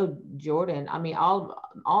 and I know Jordan. I mean, all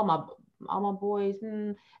my boys,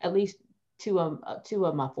 at least two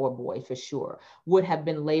of my four boys for sure would have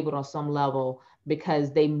been labeled on some level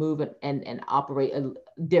because they move and operate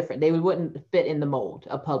different. They wouldn't fit in the mold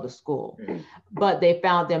of public school, Mhm. but they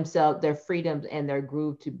found themselves their freedoms and their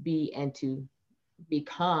groove to be and to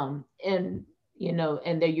become in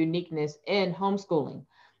and their uniqueness in homeschooling.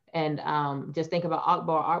 And just think about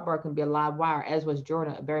Akbar can be a live wire, as was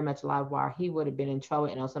Jordan, very much a live wire. He would have been in trouble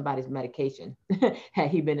and on somebody's medication had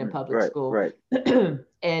he been in public Right, school. right.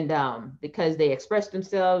 And because they express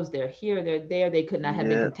themselves, they're here, they're there, they could not have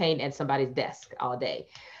been Yeah, contained at somebody's desk all day.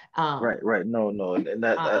 um right, right. No, no, and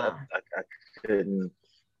that uh I couldn't.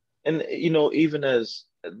 And even as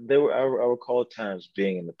there were, I recall times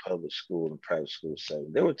being in the public school and private school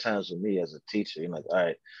setting. There were times with me as a teacher, like, all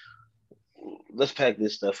right, let's pack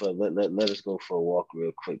this stuff up. Let us go for a walk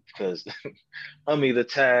real quick because I'm either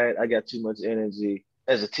tired, I got too much energy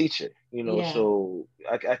as a teacher, yeah, so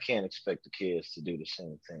I can't expect the kids to do the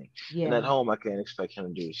same thing. And at yeah, home, I can't expect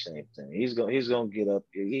him to do the same thing. He's gonna get up.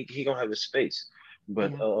 He gonna have his space.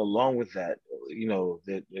 But yeah, along with that,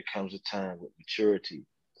 there comes a time with maturity.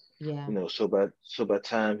 yeah, So by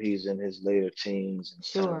time he's in his later teens and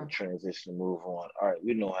it's time to sure, transition and move on. All right,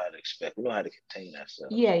 we know how to expect. We know how to contain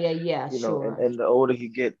ourselves. yeah, And sure, and the older he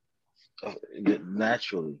uh,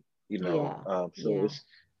 naturally, yeah, so yeah,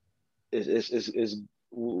 it's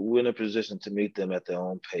we're in a position to meet them at their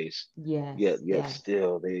own pace. Yet yes, yet yes.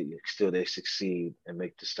 still they succeed and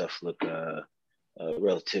make the stuff look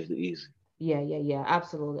relatively easy. Yeah.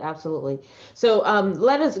 Absolutely, absolutely. So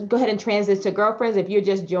let us go ahead and transition to girlfriends. If you're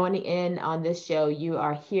just joining in on this show, you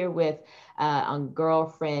are here with on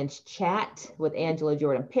Girlfriends Chat with Angela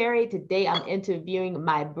Jordan Perry. Today I'm interviewing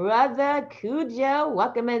my brother Cujo.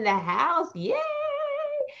 Welcome in the house. Yay!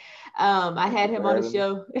 I Thank had you for him on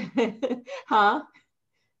the having me. show. Huh?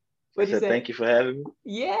 I What'd you said say? thank you for having me.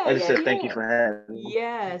 Yeah, I just yeah, said thank you yeah. for having me.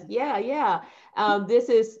 Yes, yeah. This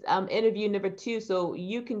is interview number two. So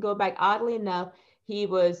you can go back. Oddly enough, he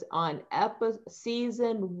was on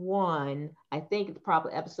season one. I think it's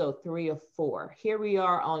probably episode 3 or 4. Here we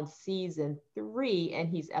are on season 3, and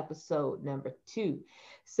he's episode number 2.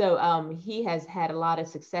 So he has had a lot of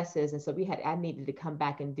successes, and so I needed to come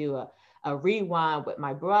back and do a rewind with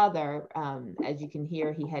my brother. As you can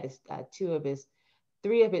hear, he had two of his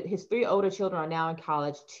his 3 older children are now in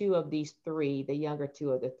college. 2 of these 3, the younger 2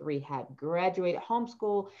 of the 3, have graduated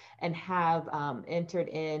homeschool and have entered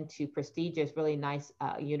into prestigious, really nice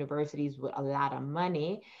universities with a lot of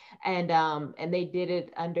money, and they did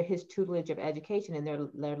it under his tutelage of education in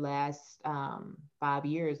their last 5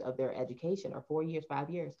 years of their education, or 4 years, 5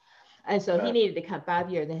 years. And so he needed to come 5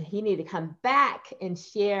 years, and he needed to come back and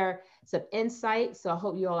share some insight. So I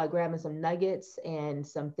hope you all are grabbing some nuggets and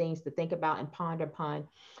some things to think about and ponder upon.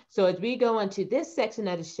 So as we go into this section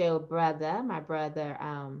of the show, my brother,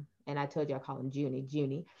 and I told you I call him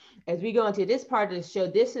Junie. As we go into this part of the show,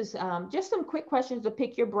 this is just some quick questions to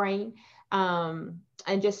pick your brain,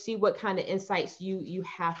 and just see what kind of insights you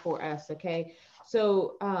have for us. Okay,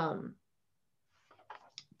 so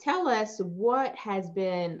tell us what has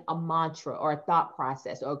been a mantra or a thought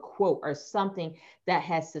process or a quote or something that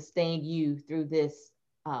has sustained you through this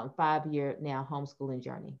 5 year now homeschooling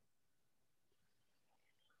journey.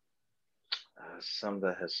 Some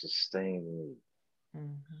that has sustained me.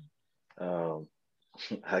 Mhm. Um,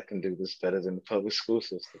 I can do this better than the public school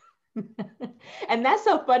system. And that's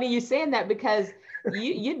so funny you saying that, because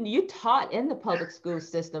you taught in the public school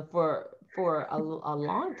system for a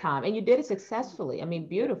long time, and you did it successfully. I mean, Yeah,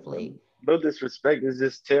 beautifully. no disrespect, it's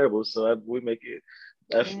just terrible. So we make it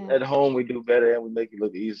Yeah, at home. We do better, and we make it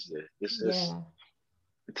look easier. This is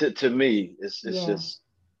yeah, to me. It's yeah. just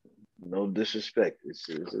no disrespect. It's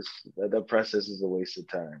that process is a waste of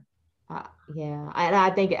time. Yeah, and I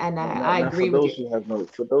think, and I Now, agree with you.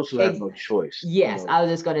 for those who have Ex- no choice, yes, I was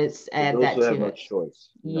just going to for add those that who have to no it. choice,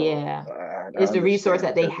 Yeah, I it's the resource understand.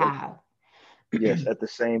 that they have. Yes, at the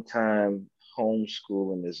same time,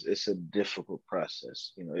 homeschooling is it's a difficult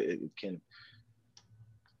process.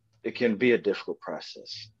 It can be a difficult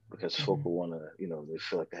process because folk Mhm. will want to, they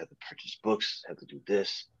feel like they have to purchase books, have to do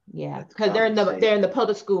this, Yeah, have to because compensate. they're in the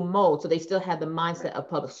public school mode, so they still have the mindset Right, of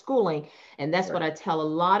public schooling, and that's what right, I tell a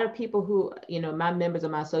lot of people who, my members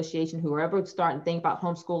of my association, who are ever starting to think about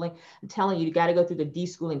homeschooling. I'm telling you, you got to go through the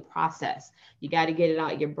deschooling process. You got to get it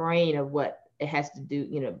out of your brain of what it has to do.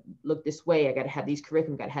 Look this way. I got to have these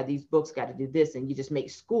curriculum. Got to have these books. Got to do this, and you just make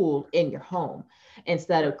school in your home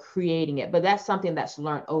instead of right, creating it. But that's something that's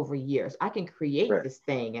learned over years. I can create right. this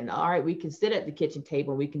thing, and all right, we can sit at the kitchen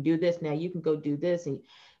table and we can do this. Now you can go do this, and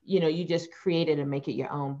you just create it and make it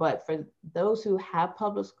your own. But for those who have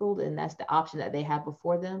public school, and that's the option that they have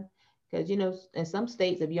before them, because in some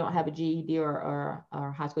states, if you don't have a GED or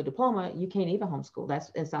high school diploma, you can't even homeschool. That's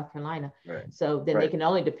in South Carolina. Right, So then they right. can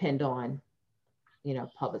only depend on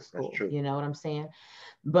public That's school. true. You know what I'm saying?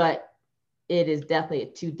 But it is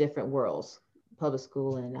definitely 2 different worlds, public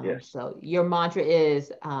school and Yes. so your mantra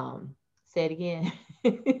is say it again.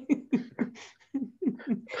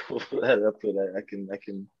 I feel like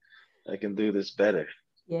I can do this better.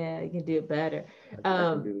 Yeah, you can do it better. I can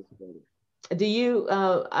um do this better. Do you,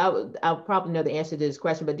 I'll probably know the answer to this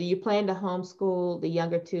question, but do you plan to homeschool the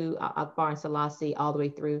younger 2, Akbar and Selassie, all the way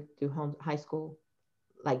through high school,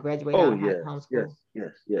 like graduate Oh out of yes, homeschool?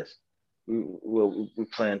 yes. We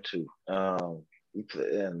plan to.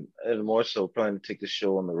 And more so plan to take the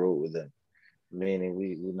show on the road with them. Meaning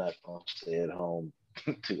we're not going to stay at home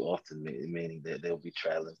too often. Meaning that they'll be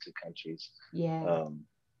traveling to countries, Yeah. um,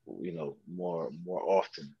 more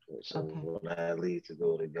often. So Okay. when I leave to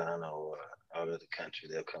go to Ghana or out of the country,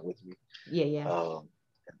 they'll come with me, Yeah, yeah. um,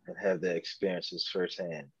 and have their experiences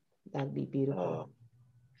firsthand. That'd be beautiful. Um,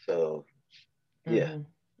 so yeah,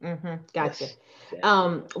 Mm-hmm. Mm-hmm. Gotcha. yes, to answer your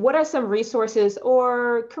question. What are some resources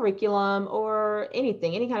or curriculum or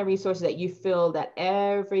anything, any kind of resources that you feel that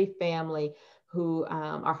every family who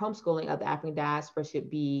are homeschooling of the African diaspora should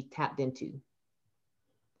be tapped into?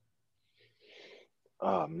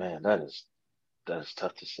 Oh man, that is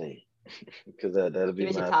tough to say because that'll Give be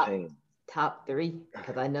us your my top opinion. top three,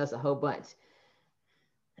 because I know it's a whole bunch.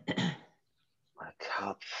 My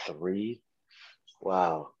top three.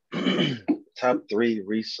 Wow. top three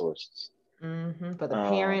resources. For the Um,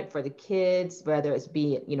 parent, for the kids, whether it's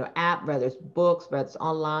be it, app, whether it's books, whether it's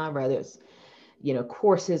online, whether it's,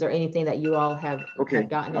 courses or anything that you all have okay,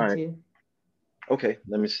 gotten all right, into. okay.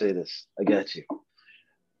 Let me say this. I got you.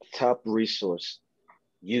 Top resource,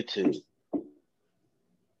 YouTube.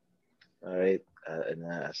 All right, and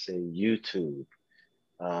I say YouTube.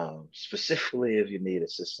 Specifically, if you need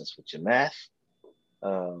assistance with your math,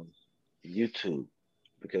 um, YouTube,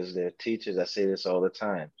 because there are teachers. I say this all the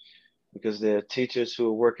time because there are teachers who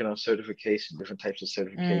are working on certification, different types of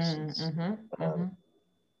certifications,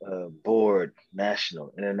 uh, board,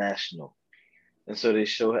 national, international, and so they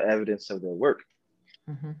show evidence of their work,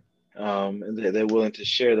 Mm-hmm. and they're willing to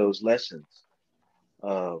share those lessons,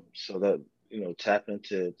 so that tap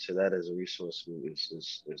into that as a resource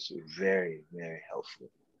is very very helpful.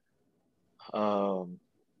 Um,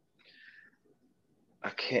 I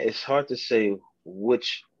can't. It's hard to say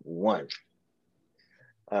which one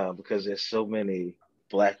because there's so many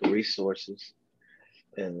black resources,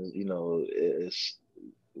 and it's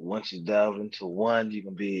once you delve into one, you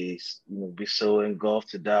can be so engulfed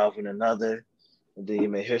to delve in another, and then you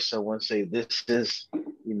may hear someone say, "This is,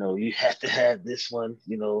 you have to have this one,"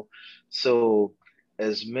 So,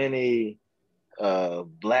 as many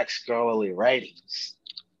black scholarly writings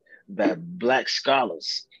by black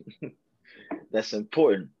scholars, that's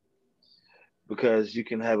important because you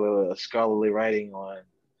can have a scholarly writing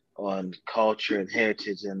on culture and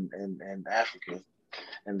heritage and Africa,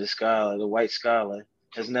 and the white scholar,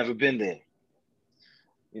 has never been there.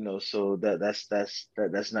 So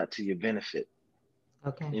that's not to your benefit.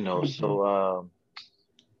 Okay. So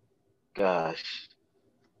gosh,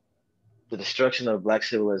 the destruction of black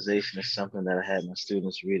civilization is something that I had my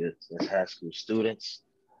students read as high school students.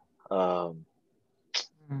 Um,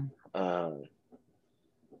 Mm-hmm.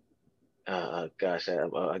 uh, gosh,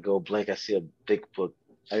 I go blank. I see a big book.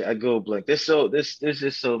 I go blank. There's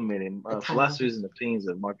just so many. A title. Philosophies and Opinions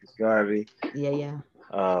of Marcus Garvey. Yeah, yeah.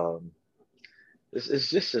 Um, it's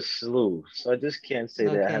just a slew. So I just can't say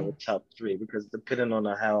that I have Okay. a top three because depending on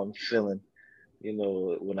how I'm feeling,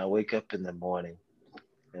 when I wake up in the morning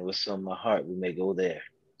and what's on my heart, we may go there.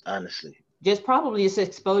 Honestly. Just probably just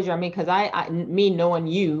exposure. I mean, because me knowing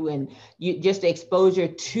you and you, just the exposure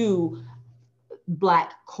to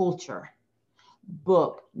Black culture,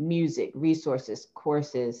 book, music, resources,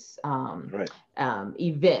 courses, Right.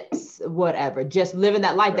 events, whatever. Just living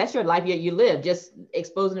that life. Right. That's your life yet you live. Just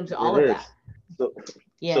exposing them to all It of that. is. So so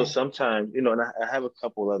Yeah. sometimes, and I have a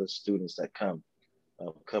couple other students that come,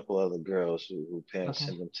 a couple other girls who parents Okay.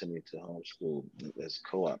 send them to me to homeschool as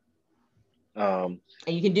co-op. Um,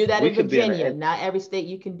 And you can do that we in could be in Virginia. an Not every state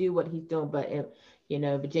you can do what he's doing, but if,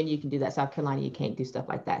 Virginia, you can do that. South Carolina, you can't do stuff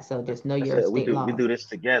like that. So just know I your said state we laws. do this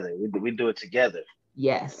together. We do it together.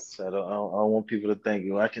 Yes. So I don't want people to think,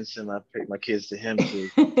 I can send my kids to him too.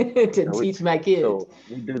 To No, teach my kids. so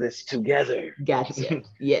we do this together. Gotcha.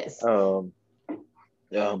 Yes. um,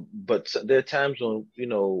 but there are times when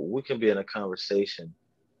we can be in a conversation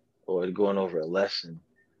or going over a lesson,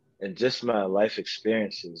 and just my life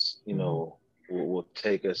experiences, Mm-hmm. will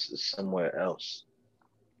take us somewhere else.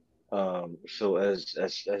 So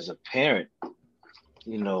as a parent,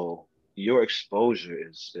 you know, your exposure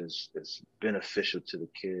is beneficial to the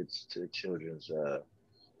kids, to the children's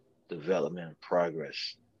development and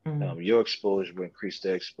progress. Mm-hmm. Your exposure will increase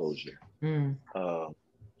their exposure. Mm. Uh,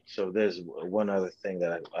 so there's one other thing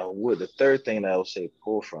that the third thing that I would say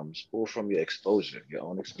pull from your exposure, your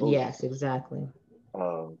own exposure. Yes, exactly.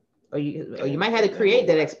 Um, Or you and might have to and create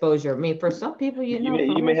that exposure. I mean, for some people, for you may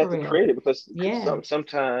real, for have to real. create it because Yeah.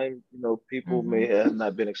 sometimes people may Mm-hmm. have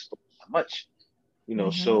not been exposed that much. Mm-hmm.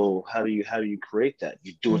 So how do you create that?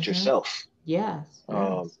 You do it Mm-hmm. yourself. Yes. Um,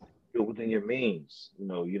 Yes. do it within your means.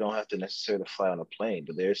 You don't have to necessarily fly on a plane,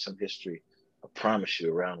 but there's some history, I promise you,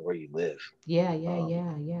 around where you live. Yeah. Yeah. Um,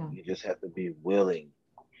 Yeah. Yeah. you just have to be willing.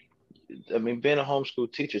 I mean, being a homeschool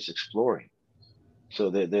teacher is exploring. So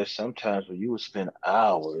there's some times where you would spend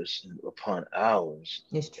hours upon hours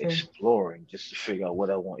It's true. exploring just to figure out what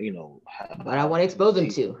I want, What I how want to to expose them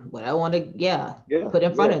conceive. to, what I want to, yeah, Yeah, put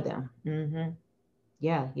in front yeah. of them. Mm-hmm.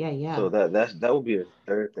 Yeah. Yeah. Yeah. So that would be a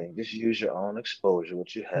third thing. Just use your own exposure,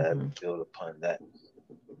 what you have, Mm-hmm. and build upon that.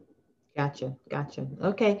 Gotcha. Gotcha.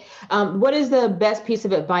 Okay. What is the best piece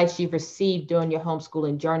of advice you've received during your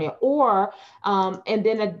homeschooling journey? Or, and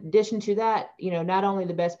then addition to that, not only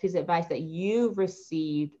the best piece of advice that you've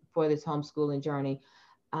received for this homeschooling journey,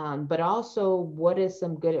 but also what is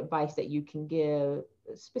some good advice that you can give,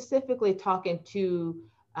 specifically talking to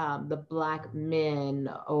the Black men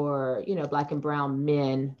or, Black and brown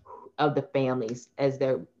men of the families as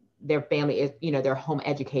they're their family is, they're home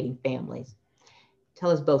educating families.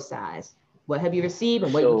 Tell us both sides. What have you received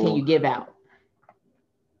and what can you So give out?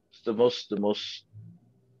 the most.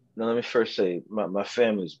 Now let me first say my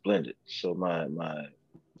family is blended. So my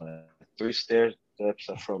three steps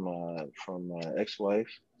are from my ex-wife,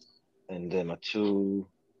 and then my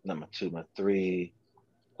three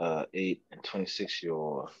 8 and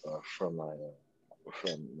 26-year-old are from my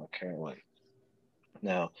current wife.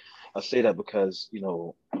 Now, I say that because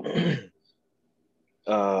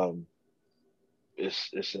um,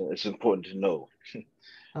 it's important to know.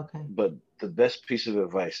 Okay. But the best piece of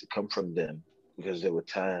advice that come from them, because there were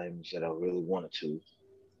times that I really wanted to,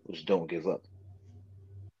 was don't give up.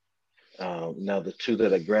 Now, the two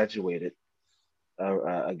that I graduated,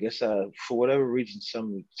 I guess for whatever reason,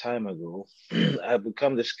 some time ago, I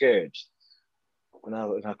become discouraged. When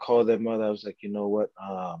I called their mother, I was like, you know what?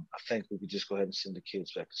 I think we could just go ahead and send the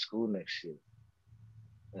kids back to school next year.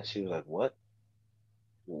 And she was like, what?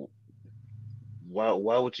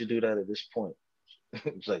 Why would you do that at this point?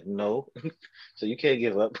 It's like, no. So you can't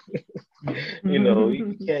give up.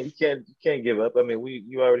 You can't give up. I mean,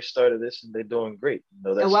 you already started this and they're doing great.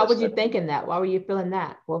 And why were That's you not gonna thinking be. that? Why were you feeling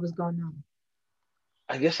that? What was going on?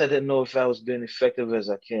 I guess I didn't know if I was being effective as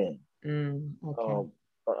I can. Okay. Um,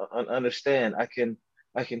 Understand, I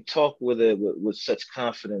can talk with it with such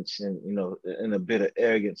confidence and in a bit of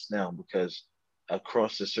arrogance now because I've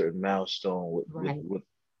crossed a certain milestone Right.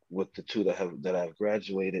 with the two that I've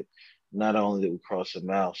graduated. Not only did we cross a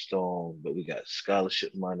milestone, but we got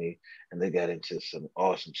scholarship money and they got into some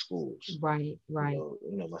awesome schools. Right. Right.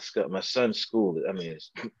 My son's school, I mean,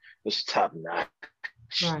 it's top notch.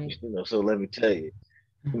 Right. So let me tell you,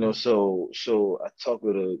 so I talk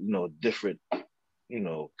with a different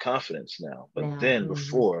confidence now. But Now. then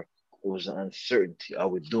before it was an uncertainty. Are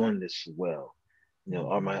we doing this well?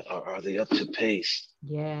 Are they up to pace?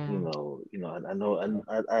 Yeah. I know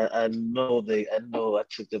I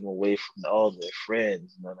took them away from all their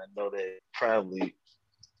friends, and I know they probably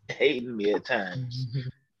hating me at times.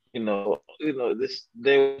 This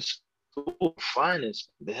they were school finest.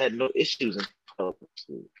 They had no issues in public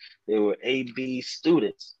school. They were AB Right.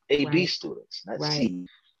 students, not Right. C.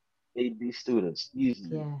 AB students,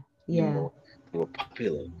 easily. Yeah. You Yeah. know, they were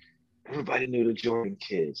popular. Everybody knew the Jordan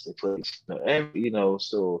kids. They played,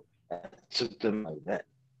 so I took them like that.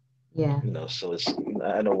 Yeah. So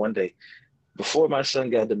I know one day before my son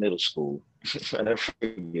got to middle school, I never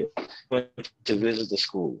forget, went to visit the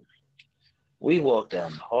school. We walked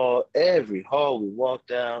down the hall. Every hall we walked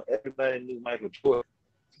down, everybody knew Michael Jordan.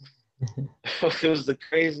 It was the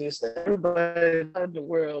craziest. Everybody in the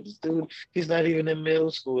world, this dude, he's not even in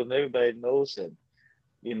middle school, and everybody knows him.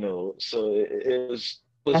 So it was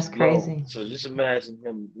That's blown. crazy. So just imagine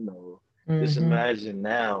him. Just Mm-hmm. imagine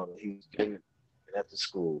now that he's been at the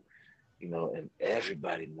school. And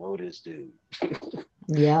everybody know this dude.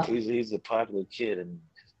 Yep. He's a popular kid, and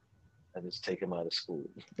I just take him out of school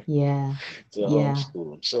Yeah. to Yeah.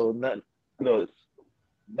 homeschool him. So not, you know,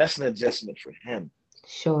 that's an adjustment for him.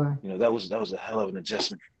 Sure. That was a hell of an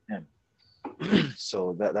adjustment for him.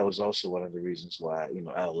 So that was also one of the reasons why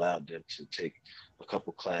I allowed them to take a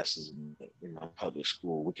couple classes in my public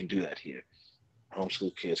school. We can do that here.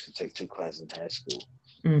 Homeschool kids can take 2 classes in high school.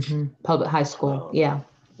 Mm-hmm. Public high school. Um, Yeah.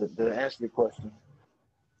 did I answer your question?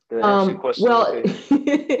 Did I answer your question Well,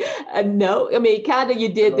 okay? no, I mean, kind of you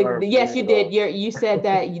did yes, Really you at did. all? You said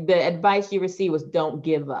that the advice you received was don't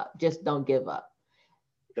give up. Just don't give up.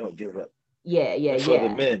 Don't give up. Yeah, yeah, And for the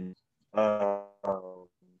yeah. men,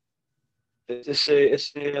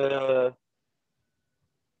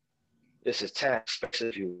 it's a task, especially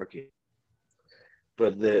if you're working.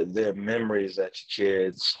 But there are memories that your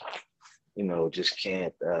kids, just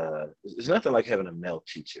can't. It's nothing like having a male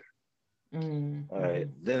teacher. All right.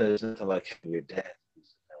 Mm-hmm. Then there's nothing like having your dad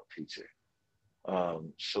who's a male teacher.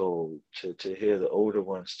 So to hear the older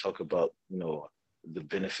ones talk about, the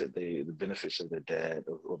benefits of their dad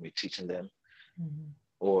or me teaching them, Mm-hmm.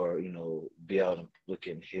 or be out and look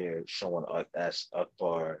and hear someone ask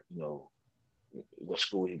Akbar, what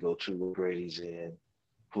school he go to, what grade he's in,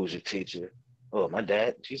 who's your teacher. Oh, my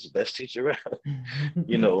dad, he's the best teacher around.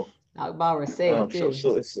 you know. Akbar say it So too.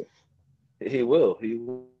 so it's he will,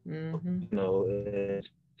 Mm-hmm. and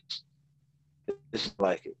it's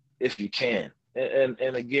like it if you can.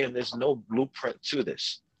 And again, there's no blueprint to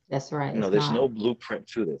this. That's right. It's There's not. no blueprint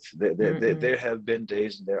to this. There Mm-mm. have been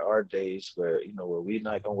days, and there are days where where we're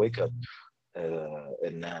not gonna wake up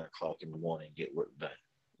at 9 o'clock in the morning and get work done.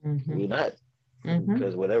 Mm-hmm. We're not, Mm-hmm.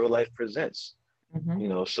 because whatever life presents.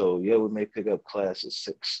 Mm-hmm. So yeah, we may pick up class at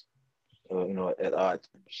 6, at odd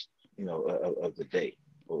times, of the day,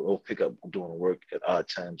 or pick up doing work at odd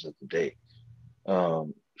times of the day.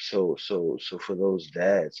 So for those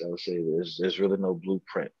dads, I would say there's really no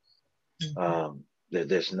blueprint. Mhm.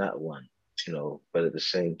 There's not one, but at the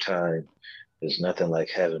same time, there's nothing like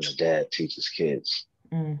having a dad teach his kids.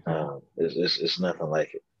 Mhm. It's nothing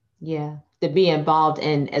like it. Yeah, to be involved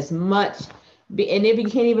in as much, and if you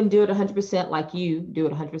can't even do it 100% like you do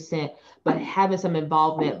it 100%, but having some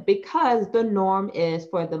involvement because the norm is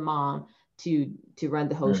for the mom to run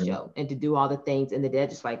the whole Hmm. show and to do all the things, and the dad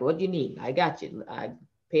just like, what do you need? I got you. I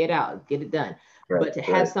pay it out, get it done. Right, But to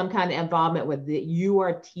have right. some kind of involvement with you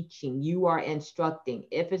are teaching, you are instructing.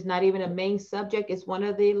 If it's not even a main subject, it's one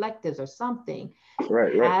of the electives or something.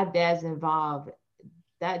 Right, right. Have dads involved,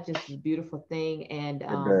 that just is a beautiful thing. And It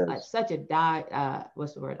does. such a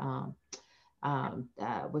what's the word,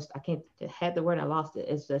 what's, I can't, I had the word, I lost it.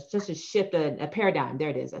 It's just a shift, a paradigm, there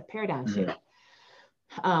it is, a paradigm Hmm. shift,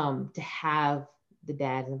 to have the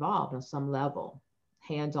dads involved on some level,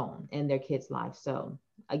 hands on in their kids life. So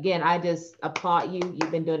again, I just applaud you.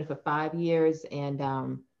 You've been doing it for 5 years, and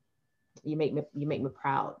you make me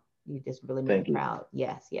proud. You just really make me Thank you. proud.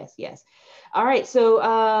 Yes, yes, yes. All right. So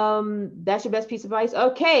that's your best piece of advice.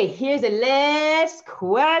 Okay, here's the last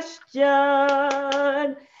question.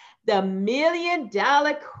 The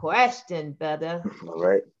 $1,000,000 question, brother. All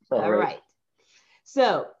right. All All right. right.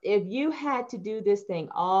 So if you had to do this thing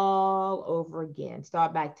all over again,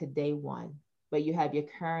 start back to day one, but you have your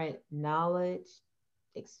current knowledge,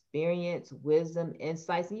 experience, wisdom,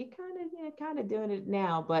 insights, and you kind of doing it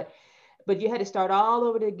now, but you had to start all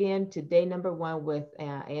over again to day number one with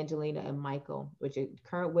Angelina and Michael, which is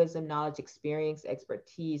current wisdom, knowledge, experience,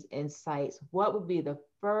 expertise, insights. What would be the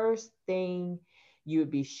first thing you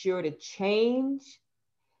would be sure to change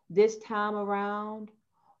this time around,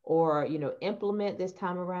 or implement this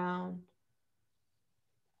time around,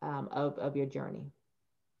 of your journey?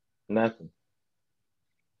 Nothing.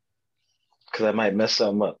 Because I might mess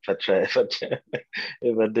something up if I try.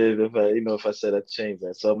 If I said I changed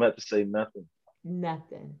that. So I'm gonna have to say nothing.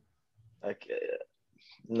 Nothing. I can't,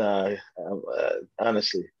 nah,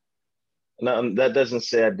 honestly, no, that doesn't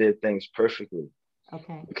say I did things perfectly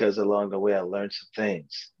Okay. because along the way I learned some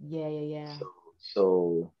things. Yeah, yeah, yeah.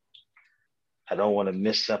 So I don't want to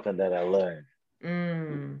miss something that I learned,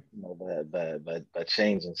 Mm, by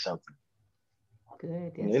changing something.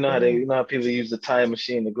 good. You That's know how they, good. you know how people use the time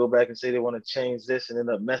machine to go back and say they want to change this and end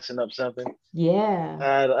up messing up something. Yeah.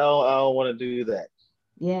 I don't want to do that.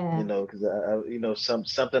 Yeah. Because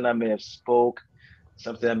something I may have spoke,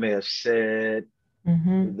 something I may have said.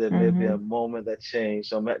 Mm-hmm. There may be Mm-hmm. a moment that changed,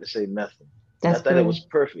 so I'm not to say nothing. That's Not that it was good.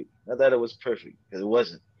 perfect. Not that it was perfect, because it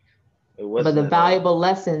wasn't. It But wasn't the at all. valuable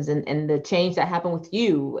lessons and the change that happened with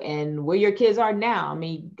you and where your kids are now. I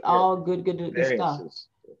mean, Yeah, all good, good, good stuff. experiences.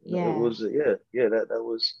 It Yeah. was, yeah. That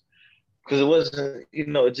was because it wasn't. It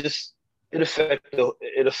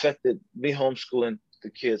affected me homeschooling the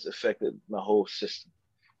kids. Affected my whole system.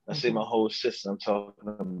 I say Okay. my whole system. I'm talking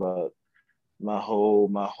about my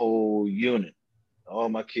whole unit. All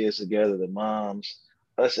my kids together, the moms,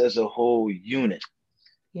 us as a whole unit.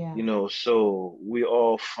 Yeah. So we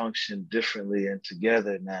all function differently and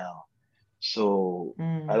together now. So I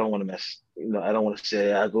Mm. don't want to I don't want to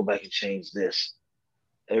say I go back and change this.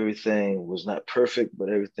 Everything was not perfect, but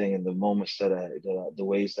everything in the moments the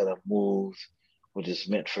ways that I've moved were just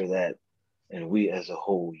meant for that. And we as a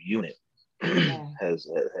whole unit Yeah. has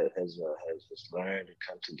just learned and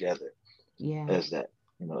come together Yeah. as that.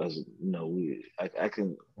 I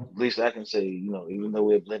can, at least I can say, even though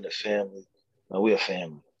we're a blended family, we're a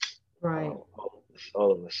family. Right.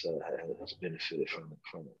 All of us has benefited from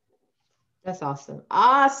it. That's awesome.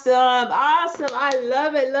 Awesome. Awesome. I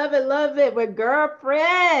love it. Love it. Love it. We're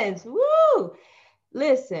girlfriends. Woo.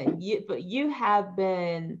 Listen, you have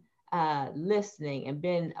been listening and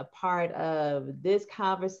been a part of this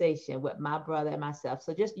conversation with my brother and myself.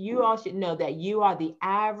 So just you all should know that you are the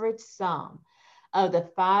average sum of the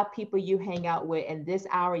 5 people you hang out with in this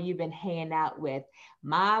hour you've been hanging out with.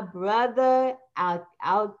 My brother, Al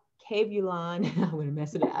Cavulon, I'm going to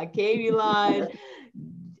mess it up. Al Cavulon,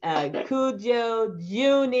 Cujo,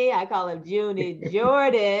 Junie, I call him Junie,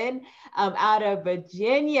 Jordan, out of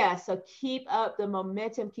Virginia. So keep up the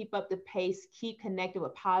momentum, keep up the pace, keep connected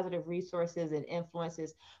with positive resources and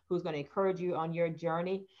influences who's going to encourage you on your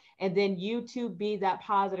journey. And then you too be that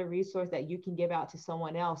positive resource that you can give out to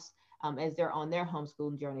someone else, as they're on their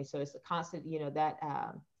homeschooling journey. So it's a constant, that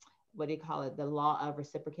what do you call it? The law of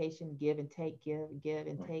reciprocation, give and take, give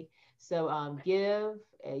and take. So give,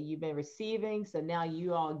 you've been receiving. So now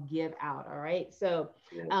you all give out. All right. So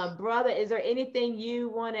Yes. brother, is there anything you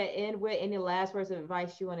want to end with? Any last words of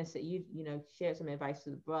advice you want to say? You know, share some advice to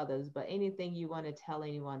the brothers, but anything you want to tell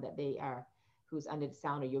anyone that they are, who's under the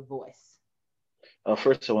sound of your voice?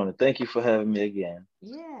 First, I want to thank you for having me again.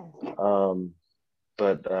 Yeah. Um,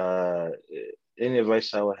 but any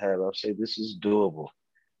advice I would have, I would say this is doable.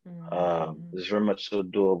 Mm-hmm. It's very much so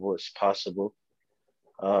doable. It's possible.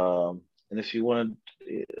 And if you want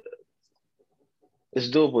to, it's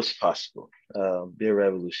doable. It's possible. Be a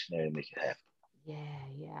revolutionary, make it happen. Yeah,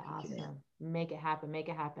 yeah, You can. awesome. Make it happen, make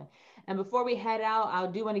it happen. And before we head out, I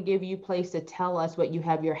do want to give you a place to tell us what you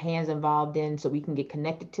have your hands involved in so we can get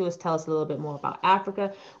connected to us. Tell us a little bit more about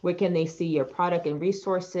Africa. Where can they see your product and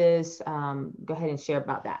resources? Go ahead and share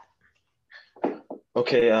about that.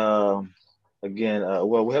 Okay. Again,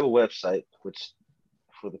 well, we have a website, which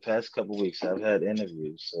for the past couple of weeks I've had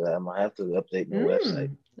interviews, so I'm gonna have to update my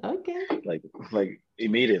website Okay. like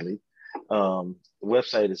immediately. The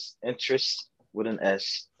website is interest with an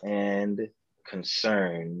S and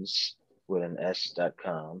concerns with an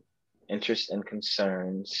S.com. Interest and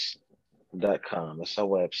concerns.com. That's our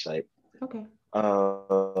website. Okay.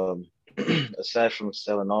 Um, aside from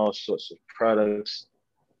selling all sorts of products,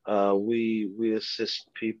 we assist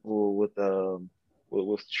people with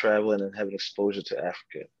traveling and having exposure to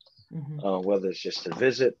Africa. Mm-hmm. Whether it's just to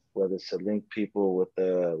visit, whether it's to link people with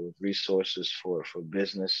resources for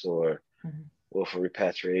business Mm-hmm. or for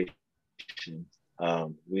repatriation.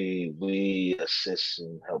 We assist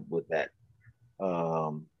and help with that,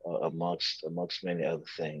 amongst many other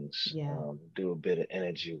things. Yeah. Do a bit of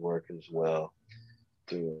energy work as well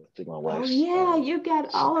through my Oh wife's yeah, you got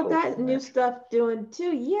all of coach that on new that. stuff doing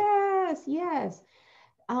too. Yes, yes.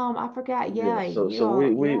 I forgot. Yeah, Yeah, so you all. Yeah.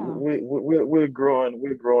 we're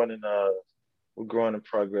growing in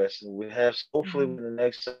progress, and we have hopefully Mm-hmm. in the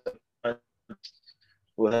next month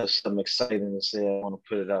we'll have some exciting to say. I want to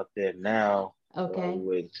put it out there now. We Okay.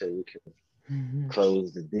 wait until we can Mm-hmm.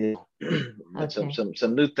 close the deal. But Okay.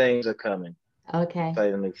 some new things are coming, Okay.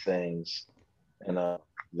 exciting new things, and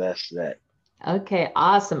that's that. Okay,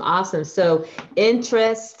 awesome, awesome. So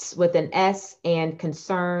interests with an S and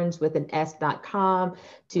concerns with an S.com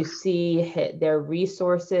to see their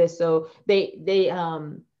resources. So they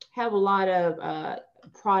have a lot of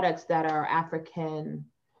products that are African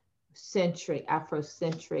centric,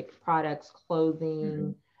 Afrocentric products, Hmm.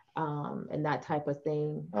 clothing, and that type of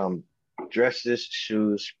thing. Um, Dresses,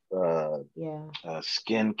 shoes, Yeah.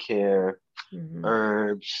 skincare, Mm-hmm.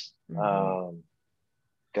 herbs. Mm-hmm.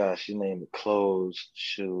 Gosh, you name it, clothes,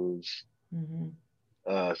 shoes. Mm-hmm.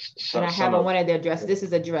 And Some I have some on of one of their dress. This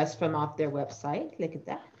is a dress from off their website. Look at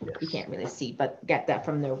that. You yes. can't really see, but got that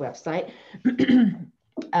from their website.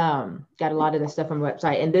 Got a lot of the stuff from the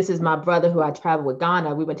website. And this is my brother who I traveled with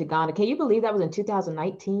Ghana. We went to Ghana. Can you believe that was in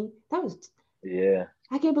 2019? That was, Yeah.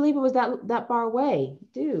 I can't believe it was that far away,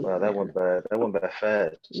 dude. Wow, that Man. went by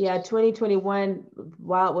fast. Yeah, 2021,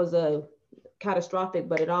 while it was a catastrophic,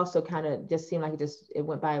 but it also kind of just seemed like it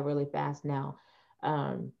went by really fast now.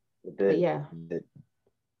 Um, It but did. yeah, It did.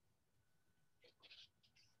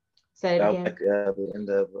 say it I'll be again. back the end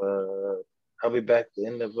of I'll be back the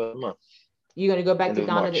end of the month, You're gonna go back end to of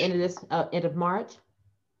Ghana at the March. end of March.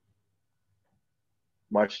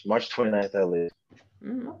 March 29th I leave.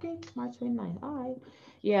 Okay, March 29th. All right.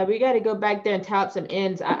 Yeah, we got to go back there and top some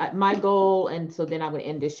ends. My goal, and so then I'm going to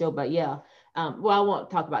end this show. But yeah, well, I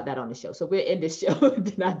won't talk about that on the show. So we'll end this show.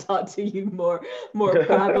 Then I talk to you more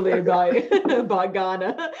privately about about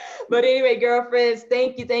Ghana. But anyway, girlfriends,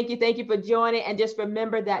 thank you for joining. And just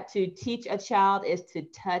remember that to teach a child is to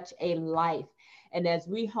touch a life. And as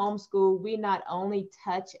we homeschool, we not only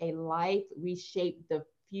touch a life, we shape the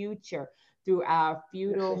future through our Yes,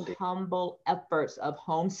 futile, indeed. humble efforts of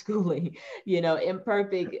homeschooling,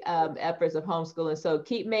 imperfect efforts of homeschooling. So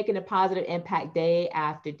keep making a positive impact day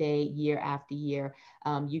after day, year after year.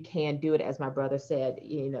 You can do it, as my brother said,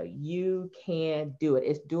 you can do it.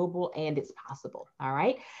 It's doable and it's possible. All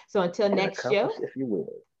right. So until You can next show, accomplish if you will.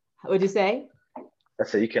 what'd you say? I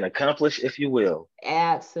say you can accomplish if you will.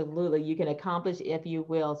 Absolutely. You can accomplish if you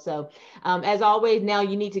will. So, as always, now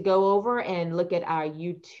you need to go over and look at our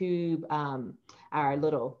YouTube, our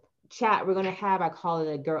little chat we're going to have. I call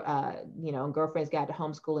it a girl, girlfriend's guide to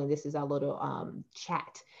homeschooling. This is our little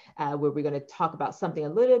chat where we're going to talk about something a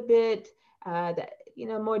little bit that,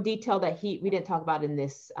 more detail that we didn't talk about in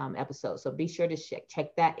this episode. So be sure to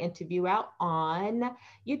check that interview out on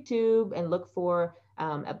YouTube and look for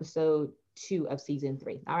episode 2 of season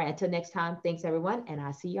 3. All right, until next time, thanks everyone, and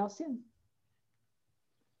I'll see y'all soon.